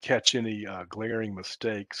to catch any glaring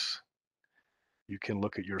mistakes, you can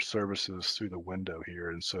look at your services through the window here.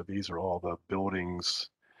 And so these are all the buildings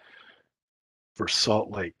for Salt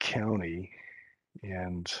Lake County.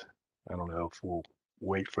 And I don't know if we'll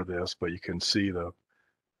wait for this, but you can see the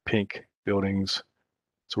pink buildings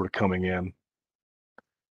sort of coming in.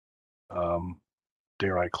 Um,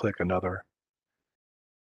 dare I click another?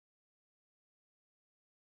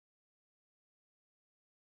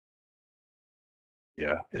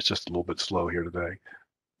 Yeah, it's just a little bit slow here today.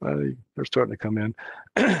 They're starting to come in.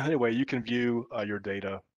 Anyway, you can view your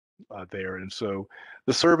data there. And so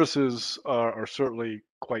the services are certainly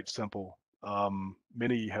quite simple.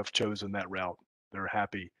 Many have chosen that route. They're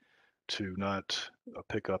happy to not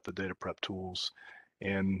pick up the data prep tools.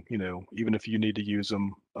 And even if you need to use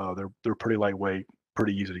them, they're pretty lightweight,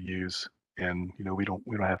 pretty easy to use. And we don't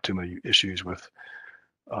have too many issues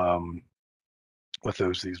um, with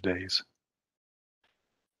those these days.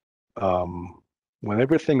 Um, when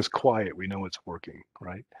everything's quiet, we know it's working,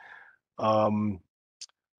 right? Um,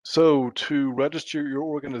 so to register your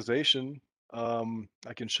organization,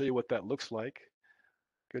 I can show you what that looks like.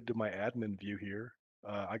 Go to my admin view here.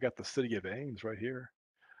 I got the city of Ames right here.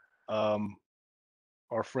 Um,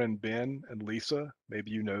 our friend Ben and Lisa,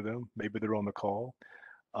 maybe you know them, maybe they're on the call.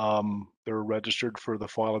 They're registered for the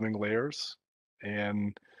following layers,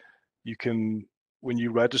 and you can, when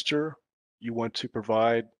you register, you want to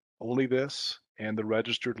provide only this and the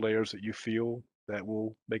registered layers that you feel that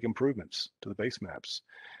will make improvements to the base maps.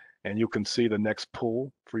 And you can see the next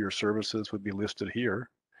pull for your services would be listed here.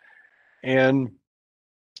 And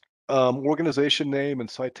organization name and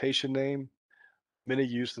citation name, many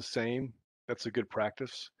use the same. That's a good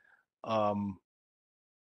practice. Um,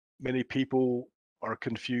 Many people are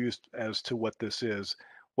confused as to what this is.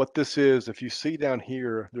 What this is, if you see down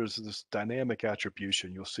here, there's this dynamic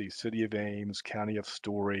attribution. You'll see City of Ames, County of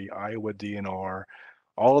Story, Iowa DNR.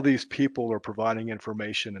 All of these people are providing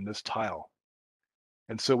information in this tile.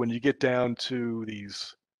 And so when you get down to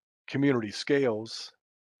these community scales,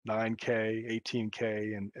 9K,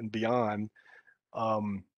 18K, and beyond,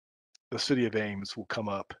 um, the City of Ames will come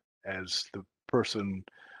up as the person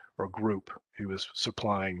or group who is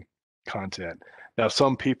supplying content. Now,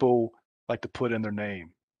 some people like to put in their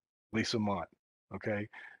name, Lisa Mott. Okay.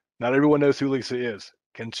 Not everyone knows who Lisa is.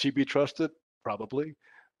 Can she be trusted? Probably.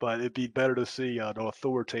 But it'd be better to see an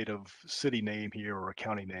authoritative city name here or a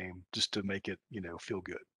county name just to make it, feel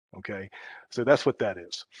good. Okay. So that's what that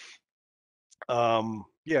is.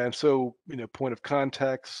 Yeah. And so, point of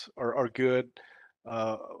contacts are good,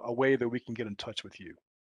 a way that we can get in touch with you.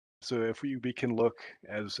 So if we can look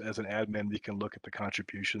as an admin, we can look at the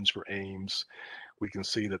contributions for Ames. We can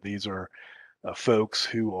see that these are folks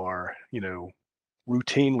who are,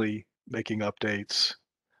 routinely making updates.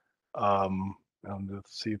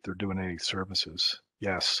 Let's see if they're doing any services.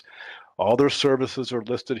 Yes, all their services are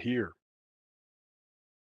listed here.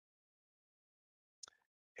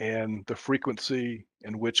 And the frequency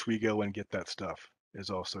in which we go and get that stuff is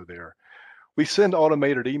also there. We send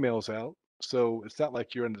automated emails out. So it's not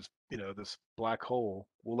like you're in this, this black hole.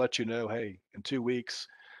 We'll let you know, hey, in 2 weeks,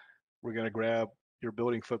 we're going to grab your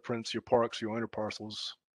building footprints, your parks, your owner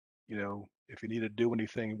parcels. If you need to do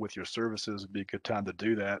anything with your services, it'd be a good time to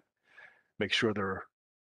do that. Make sure they're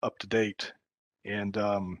up to date and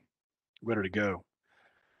ready to go.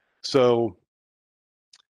 So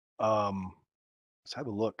let's have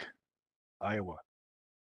a look. Iowa,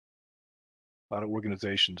 a lot of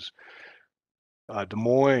organizations. Des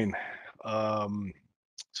Moines, um,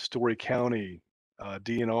 Story County,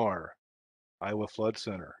 DNR, Iowa Flood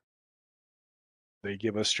Center. They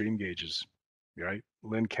give us stream gauges, right?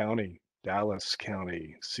 Lynn County, Dallas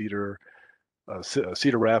County, Cedar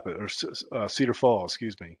Rapids or Cedar Falls,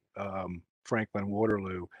 excuse me, Franklin,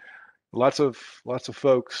 Waterloo. Lots of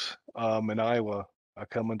folks in Iowa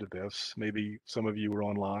come into this. Maybe some of you are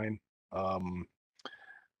online. Um,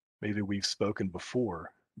 Maybe we've spoken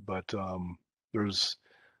before, but there's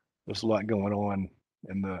a lot going on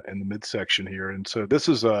in the midsection here. And so this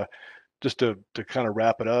is just to kind of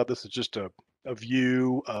wrap it up. This is just a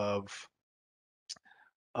view of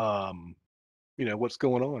um, what's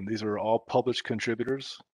going on. These are all published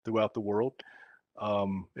contributors throughout the world.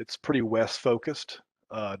 It's pretty West focused,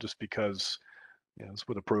 just because that's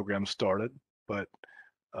where the program started. But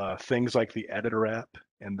things like the editor app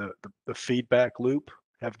and the feedback loop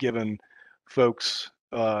have given folks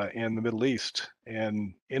in the Middle East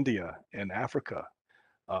and India and Africa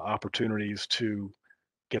opportunities to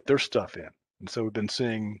get their stuff in. And so we've been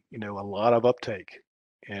seeing, a lot of uptake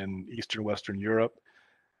in Eastern Western Europe,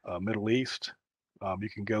 Middle East. You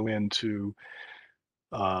can go into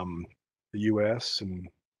um, the U.S. and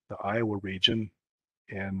the Iowa region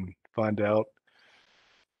and find out,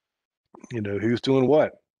 who's doing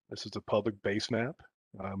what. This is a public base map.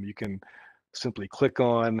 You can simply click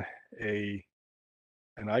on an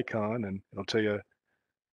icon and it'll tell you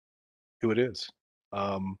who it is.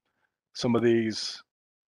 Um, some of these,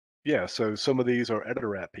 yeah, so some of these are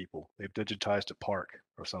editor app people. They've digitized a park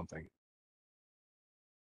or something.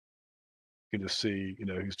 You can just see,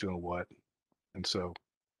 who's doing what. And so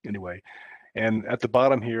anyway, and at the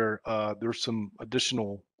bottom here, there's some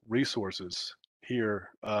additional resources here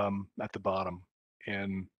at the bottom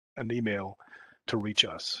and an email to reach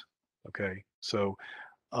us. Okay, so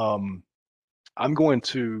um, I'm going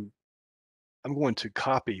to I'm going to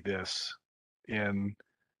copy this and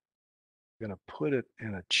I'm going to put it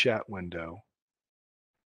in a chat window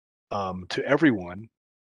to everyone.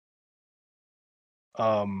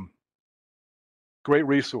 Um, Great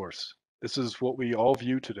resource. This is what we all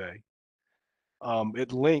view today.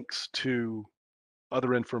 it links to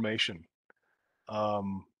other information.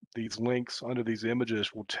 Um, these links under these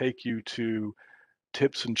images will take you to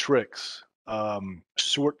tips and tricks,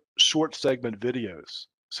 short segment videos,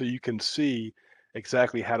 so you can see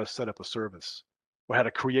exactly how to set up a service or how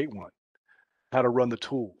to create one, how to run the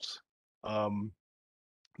tools. Um,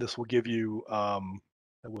 this will give you,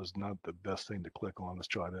 that was not the best thing to click on. Let's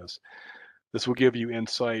try this. This will give you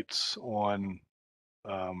insights on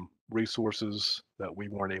resources that we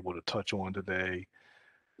weren't able to touch on today.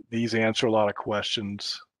 These answer a lot of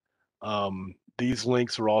questions. These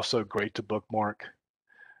links are also great to bookmark.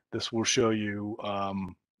 This will show you,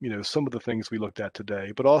 some of the things we looked at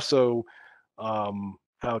today, but also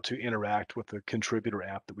how to interact with the contributor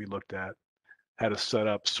app that we looked at, how to set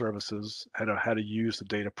up services, how to use the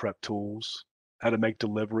data prep tools, how to make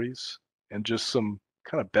deliveries, and just some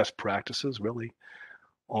kind of best practices really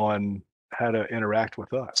on how to interact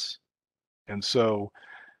with us. And so,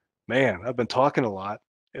 man, I've been talking a lot,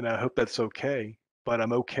 and I hope that's okay. But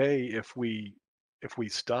I'm okay if we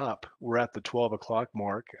stop. We're at the 12 o'clock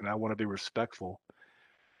mark, and I want to be respectful.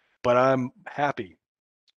 But I'm happy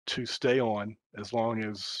to stay on as long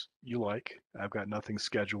as you like. I've got nothing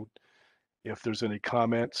scheduled. If there's any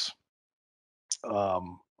comments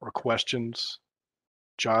or questions,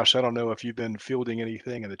 Josh, I don't know if you've been fielding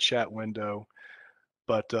anything in the chat window,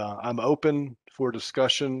 but I'm open for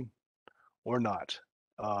discussion or not.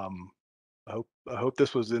 Um, I hope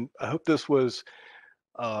this was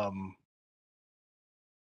um,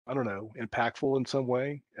 I don't know, impactful in some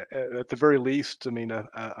way. At the very least, I mean,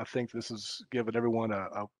 I think this has given everyone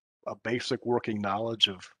a basic working knowledge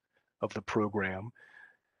of the program.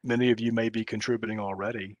 Many of you may be contributing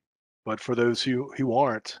already, but for those who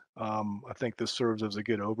aren't, I think this serves as a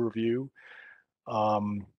good overview. I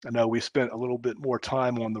know we spent a little bit more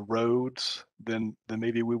time on the roads than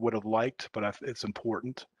maybe we would have liked, but it's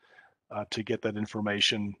important to get that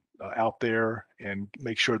information out there and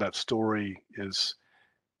make sure that story is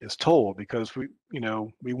told, because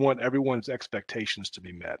we want everyone's expectations to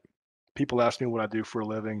be met. People ask me what I do for a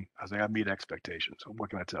living. I say I meet expectations. So what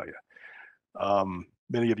can I tell you?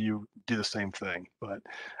 Many of you do the same thing, but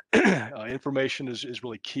information is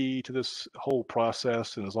really key to this whole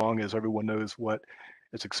process. And as long as everyone knows what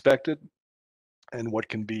is expected and what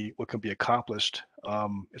can be accomplished,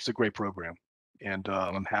 it's a great program, and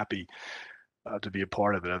I'm happy to be a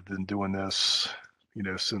part of it. I've been doing this,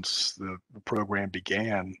 since the program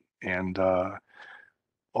began, and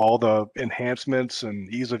all the enhancements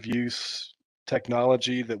and ease of use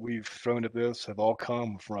technology that we've thrown at this have all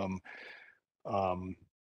come from um,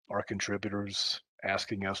 our contributors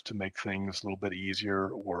asking us to make things a little bit easier,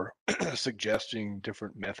 or suggesting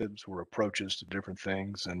different methods or approaches to different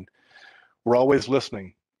things. And we're always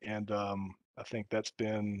listening. And I think that's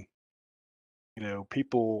been,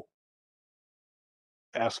 people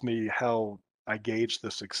ask me how I gauge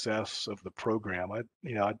the success of the program.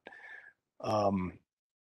 Um,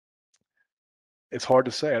 it's hard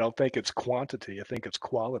to say. I don't think it's quantity. I think it's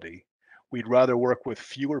quality. We'd rather work with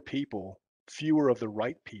fewer people, fewer of the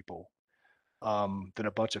right people, than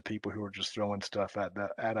a bunch of people who are just throwing stuff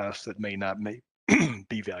at us that may not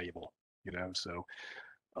be valuable. So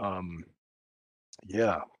um,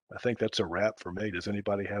 yeah, I think that's a wrap for me. Does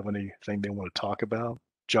anybody have anything they want to talk about?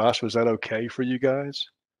 Josh, was that okay for you guys?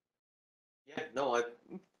 Yeah, no, I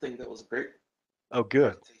think that was a great Oh,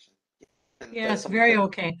 good. presentation. And that's Yes, something very that,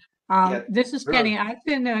 okay. yeah, This is Very. Penny. I've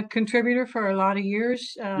been a contributor for a lot of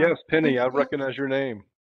years, Yes, with Penny, I recognize your name.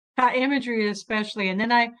 imagery especially. And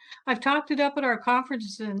then I've talked it up at our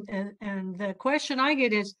conferences, and the question I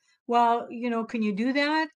get is, well, can you do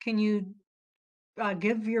that? Can you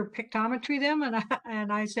give your pictometry them?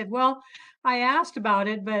 And I said, well, I asked about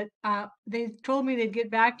it, but they told me they'd get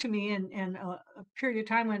back to me, and a period of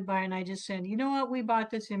time went by, and I just said, you know what, we bought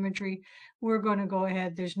this imagery, we're going to go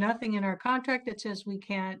ahead. There's nothing in our contract that says we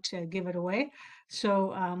can't give it away.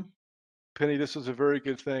 So Penny, this is a very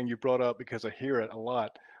good thing you brought up, because I hear it a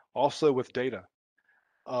lot. Also with data,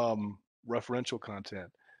 referential content.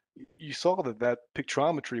 You saw that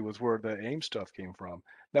pictometry was where the AIM stuff came from.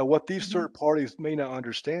 Now, what these mhm. third parties may not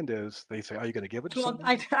understand is they say, "Are you going to give it to Well,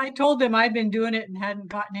 somebody?" I told them I'd been doing it and hadn't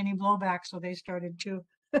gotten any blowback, so they started too.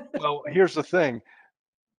 Well, here's the thing.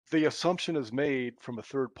 The assumption is made from a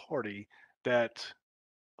third party that,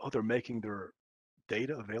 oh, they're making their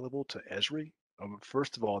data available to Esri.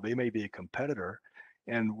 First of all, they may be a competitor,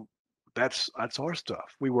 and that's our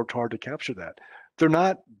stuff. We worked hard to capture that. They're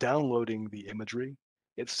not downloading the imagery.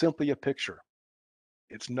 It's simply a picture.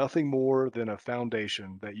 It's nothing more than a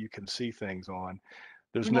foundation that you can see things on.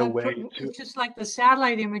 There's We're no not, way to. it's just like the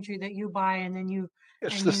satellite imagery that you buy and then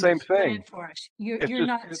It's the you same display thing. it for us. It's You're just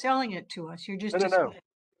not selling it to us. You're just no, no, no. displaying.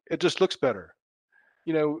 It just looks better.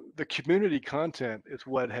 You know, the community content is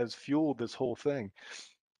what has fueled this whole thing.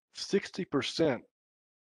 60%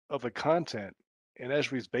 of the content in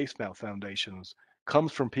Esri's Basemap Foundations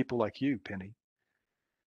comes from people like you, Penny.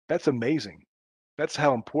 That's amazing. That's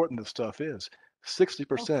how important this stuff is. Well,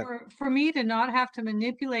 60%. for me to not have to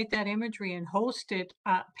manipulate that imagery and host it,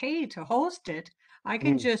 pay to host it, I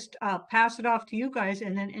can Mm, just pass it off to you guys,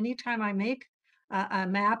 and then anytime I make a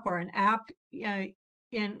map or an app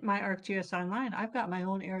in my ArcGIS Online, I've got my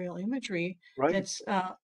own aerial imagery right. that's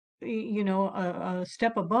you know, a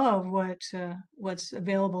step above what's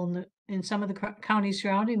available in some of the counties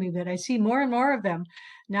surrounding me. But I see more and more of them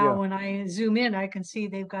now. Yeah. When I zoom in, I can see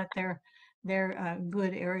they've got their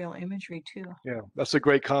good aerial imagery too. Yeah. That's a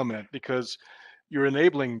great comment because you're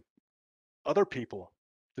enabling other people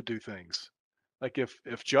to do things. Like if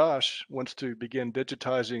Josh wants to begin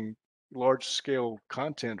digitizing large scale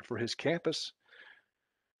content for his campus,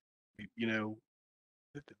 you know,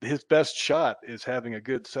 his best shot is having a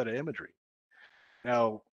good set of imagery.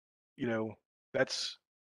 Now, you know, that's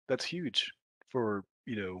that's huge for,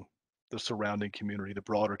 the surrounding community, the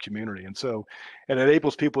broader community. And so it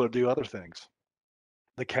enables people to do other things.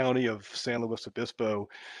 The county of San Luis Obispo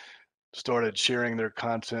started sharing their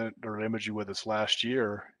content or imagery with us last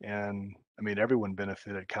year. And I mean, everyone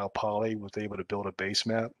benefited. Cal Poly was able to build a base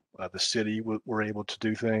map. The city were able to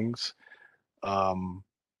do things. Um,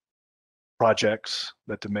 Projects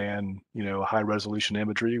that demand, high resolution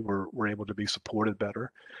imagery were able to be supported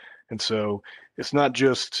better. And so it's not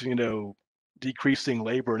just, decreasing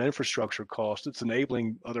labor and infrastructure costs, it's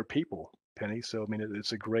enabling other people, Penny. So I mean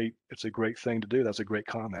it's a great thing to do. That's a great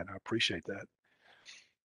comment. I appreciate that.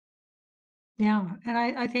 Yeah, and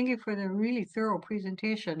I thank you for the really thorough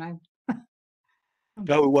presentation. I'm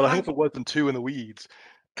Oh, well, I I'm hope it wasn't too in the weeds.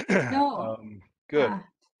 no, Good,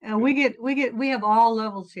 and good. we have all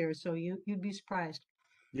levels here, so you'd be surprised.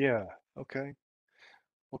 Yeah. Okay.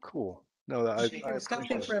 Well, cool. No, I Shane,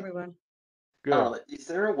 Something appreciate for it. everyone. Good. is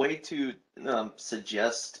there a way to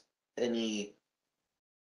suggest any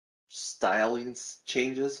stylings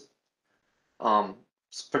changes?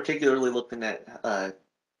 Particularly looking at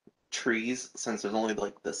trees, since there's only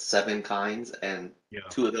like the 7 kinds, and Yeah.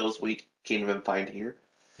 2 of those we can't even find here.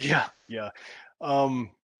 Yeah. Yeah.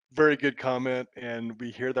 Um, Very good comment. And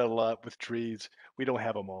we hear that a lot with trees. We don't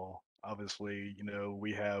have them all. Obviously,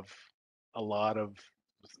 we have a lot of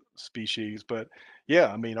species, but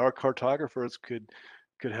yeah, I mean, our cartographers could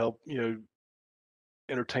help,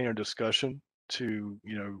 entertain a discussion to,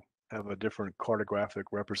 have a different cartographic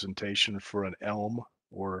representation for an elm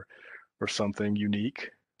or something unique,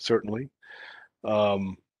 certainly.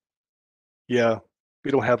 Um, yeah,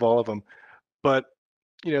 we don't have all of them, but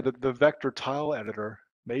the vector tile editor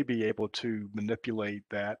may be able to manipulate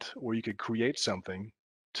that, or you could create something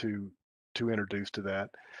to introduce to that.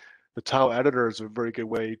 The tile editor is a very good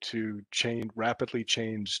way to rapidly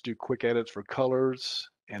change, do quick edits for colors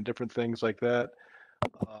and different things like that.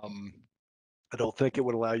 Um, I don't think it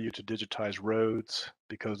would allow you to digitize roads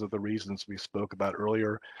because of the reasons we spoke about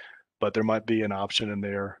earlier, but there might be an option in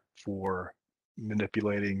there for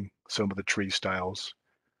manipulating some of the tree styles.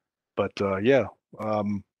 But yeah,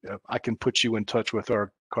 I can put you in touch with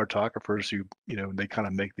our cartographers who, they kind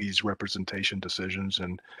of make these representation decisions,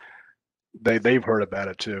 and they've heard about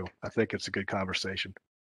it too. I think it's a good conversation.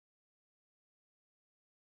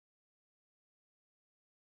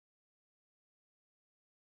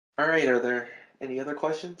 All right, are there any other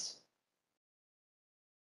questions?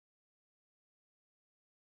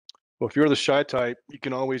 Well, if you're the shy type, you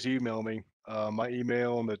can always email me. My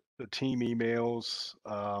email and the team emails.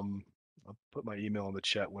 I'll put my email in the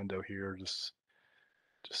chat window here, just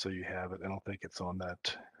so you have it. I don't think it's on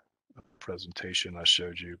that presentation I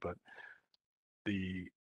showed you, but the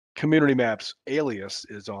community maps alias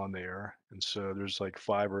is on there, and so there's like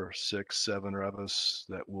 5 or 6, 7 of us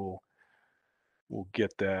that will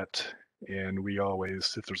get that, and we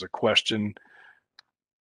always, if there's a question,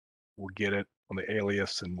 we'll get it on the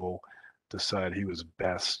alias, and we'll decide who is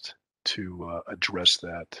best to address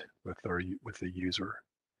that with the user.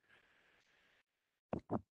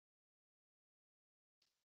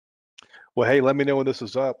 Well, hey, let me know when this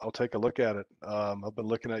is up. I'll take a look at it. I've been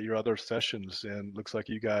looking at your other sessions, and looks like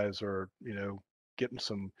you guys are, getting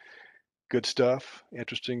some good stuff,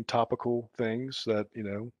 interesting topical things that,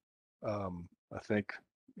 I think,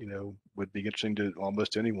 would be interesting to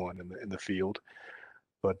almost anyone in the field.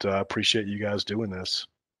 But I appreciate you guys doing this.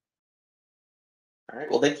 All right,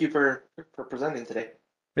 well, thank you for presenting today.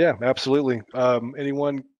 Yeah, absolutely.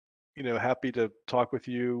 Anyone, happy to talk with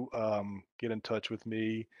you, get in touch with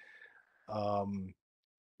me. Um,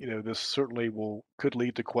 this certainly could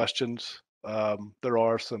lead to questions. There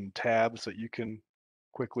are some tabs that you can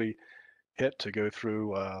quickly hit to go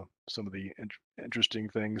through some of the interesting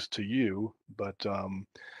things to you. But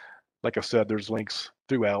like I said, there's links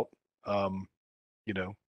throughout. Um,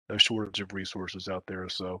 no shortage of resources out there.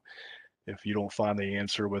 So if you don't find the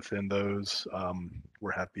answer within those,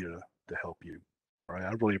 we're happy to help you. All right,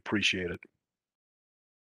 I really appreciate it.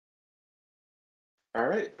 All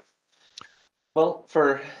right. Well,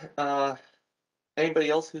 for anybody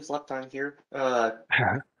else who's left on here,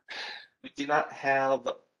 we do not have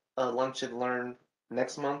a lunch and learn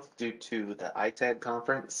next month due to the ITAD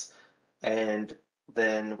conference, and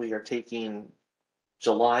then we are taking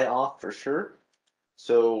July off for sure.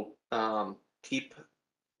 So keep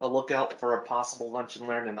a lookout for a possible lunch and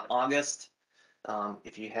learn in August.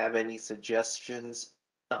 If you have any suggestions,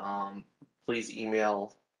 please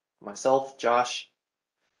email myself, Josh,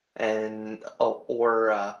 and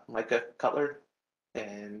or Micah Cutler,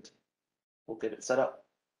 and we'll get it set up.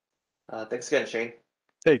 Thanks again, Shane.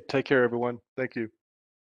 Hey, take care, everyone. Thank you.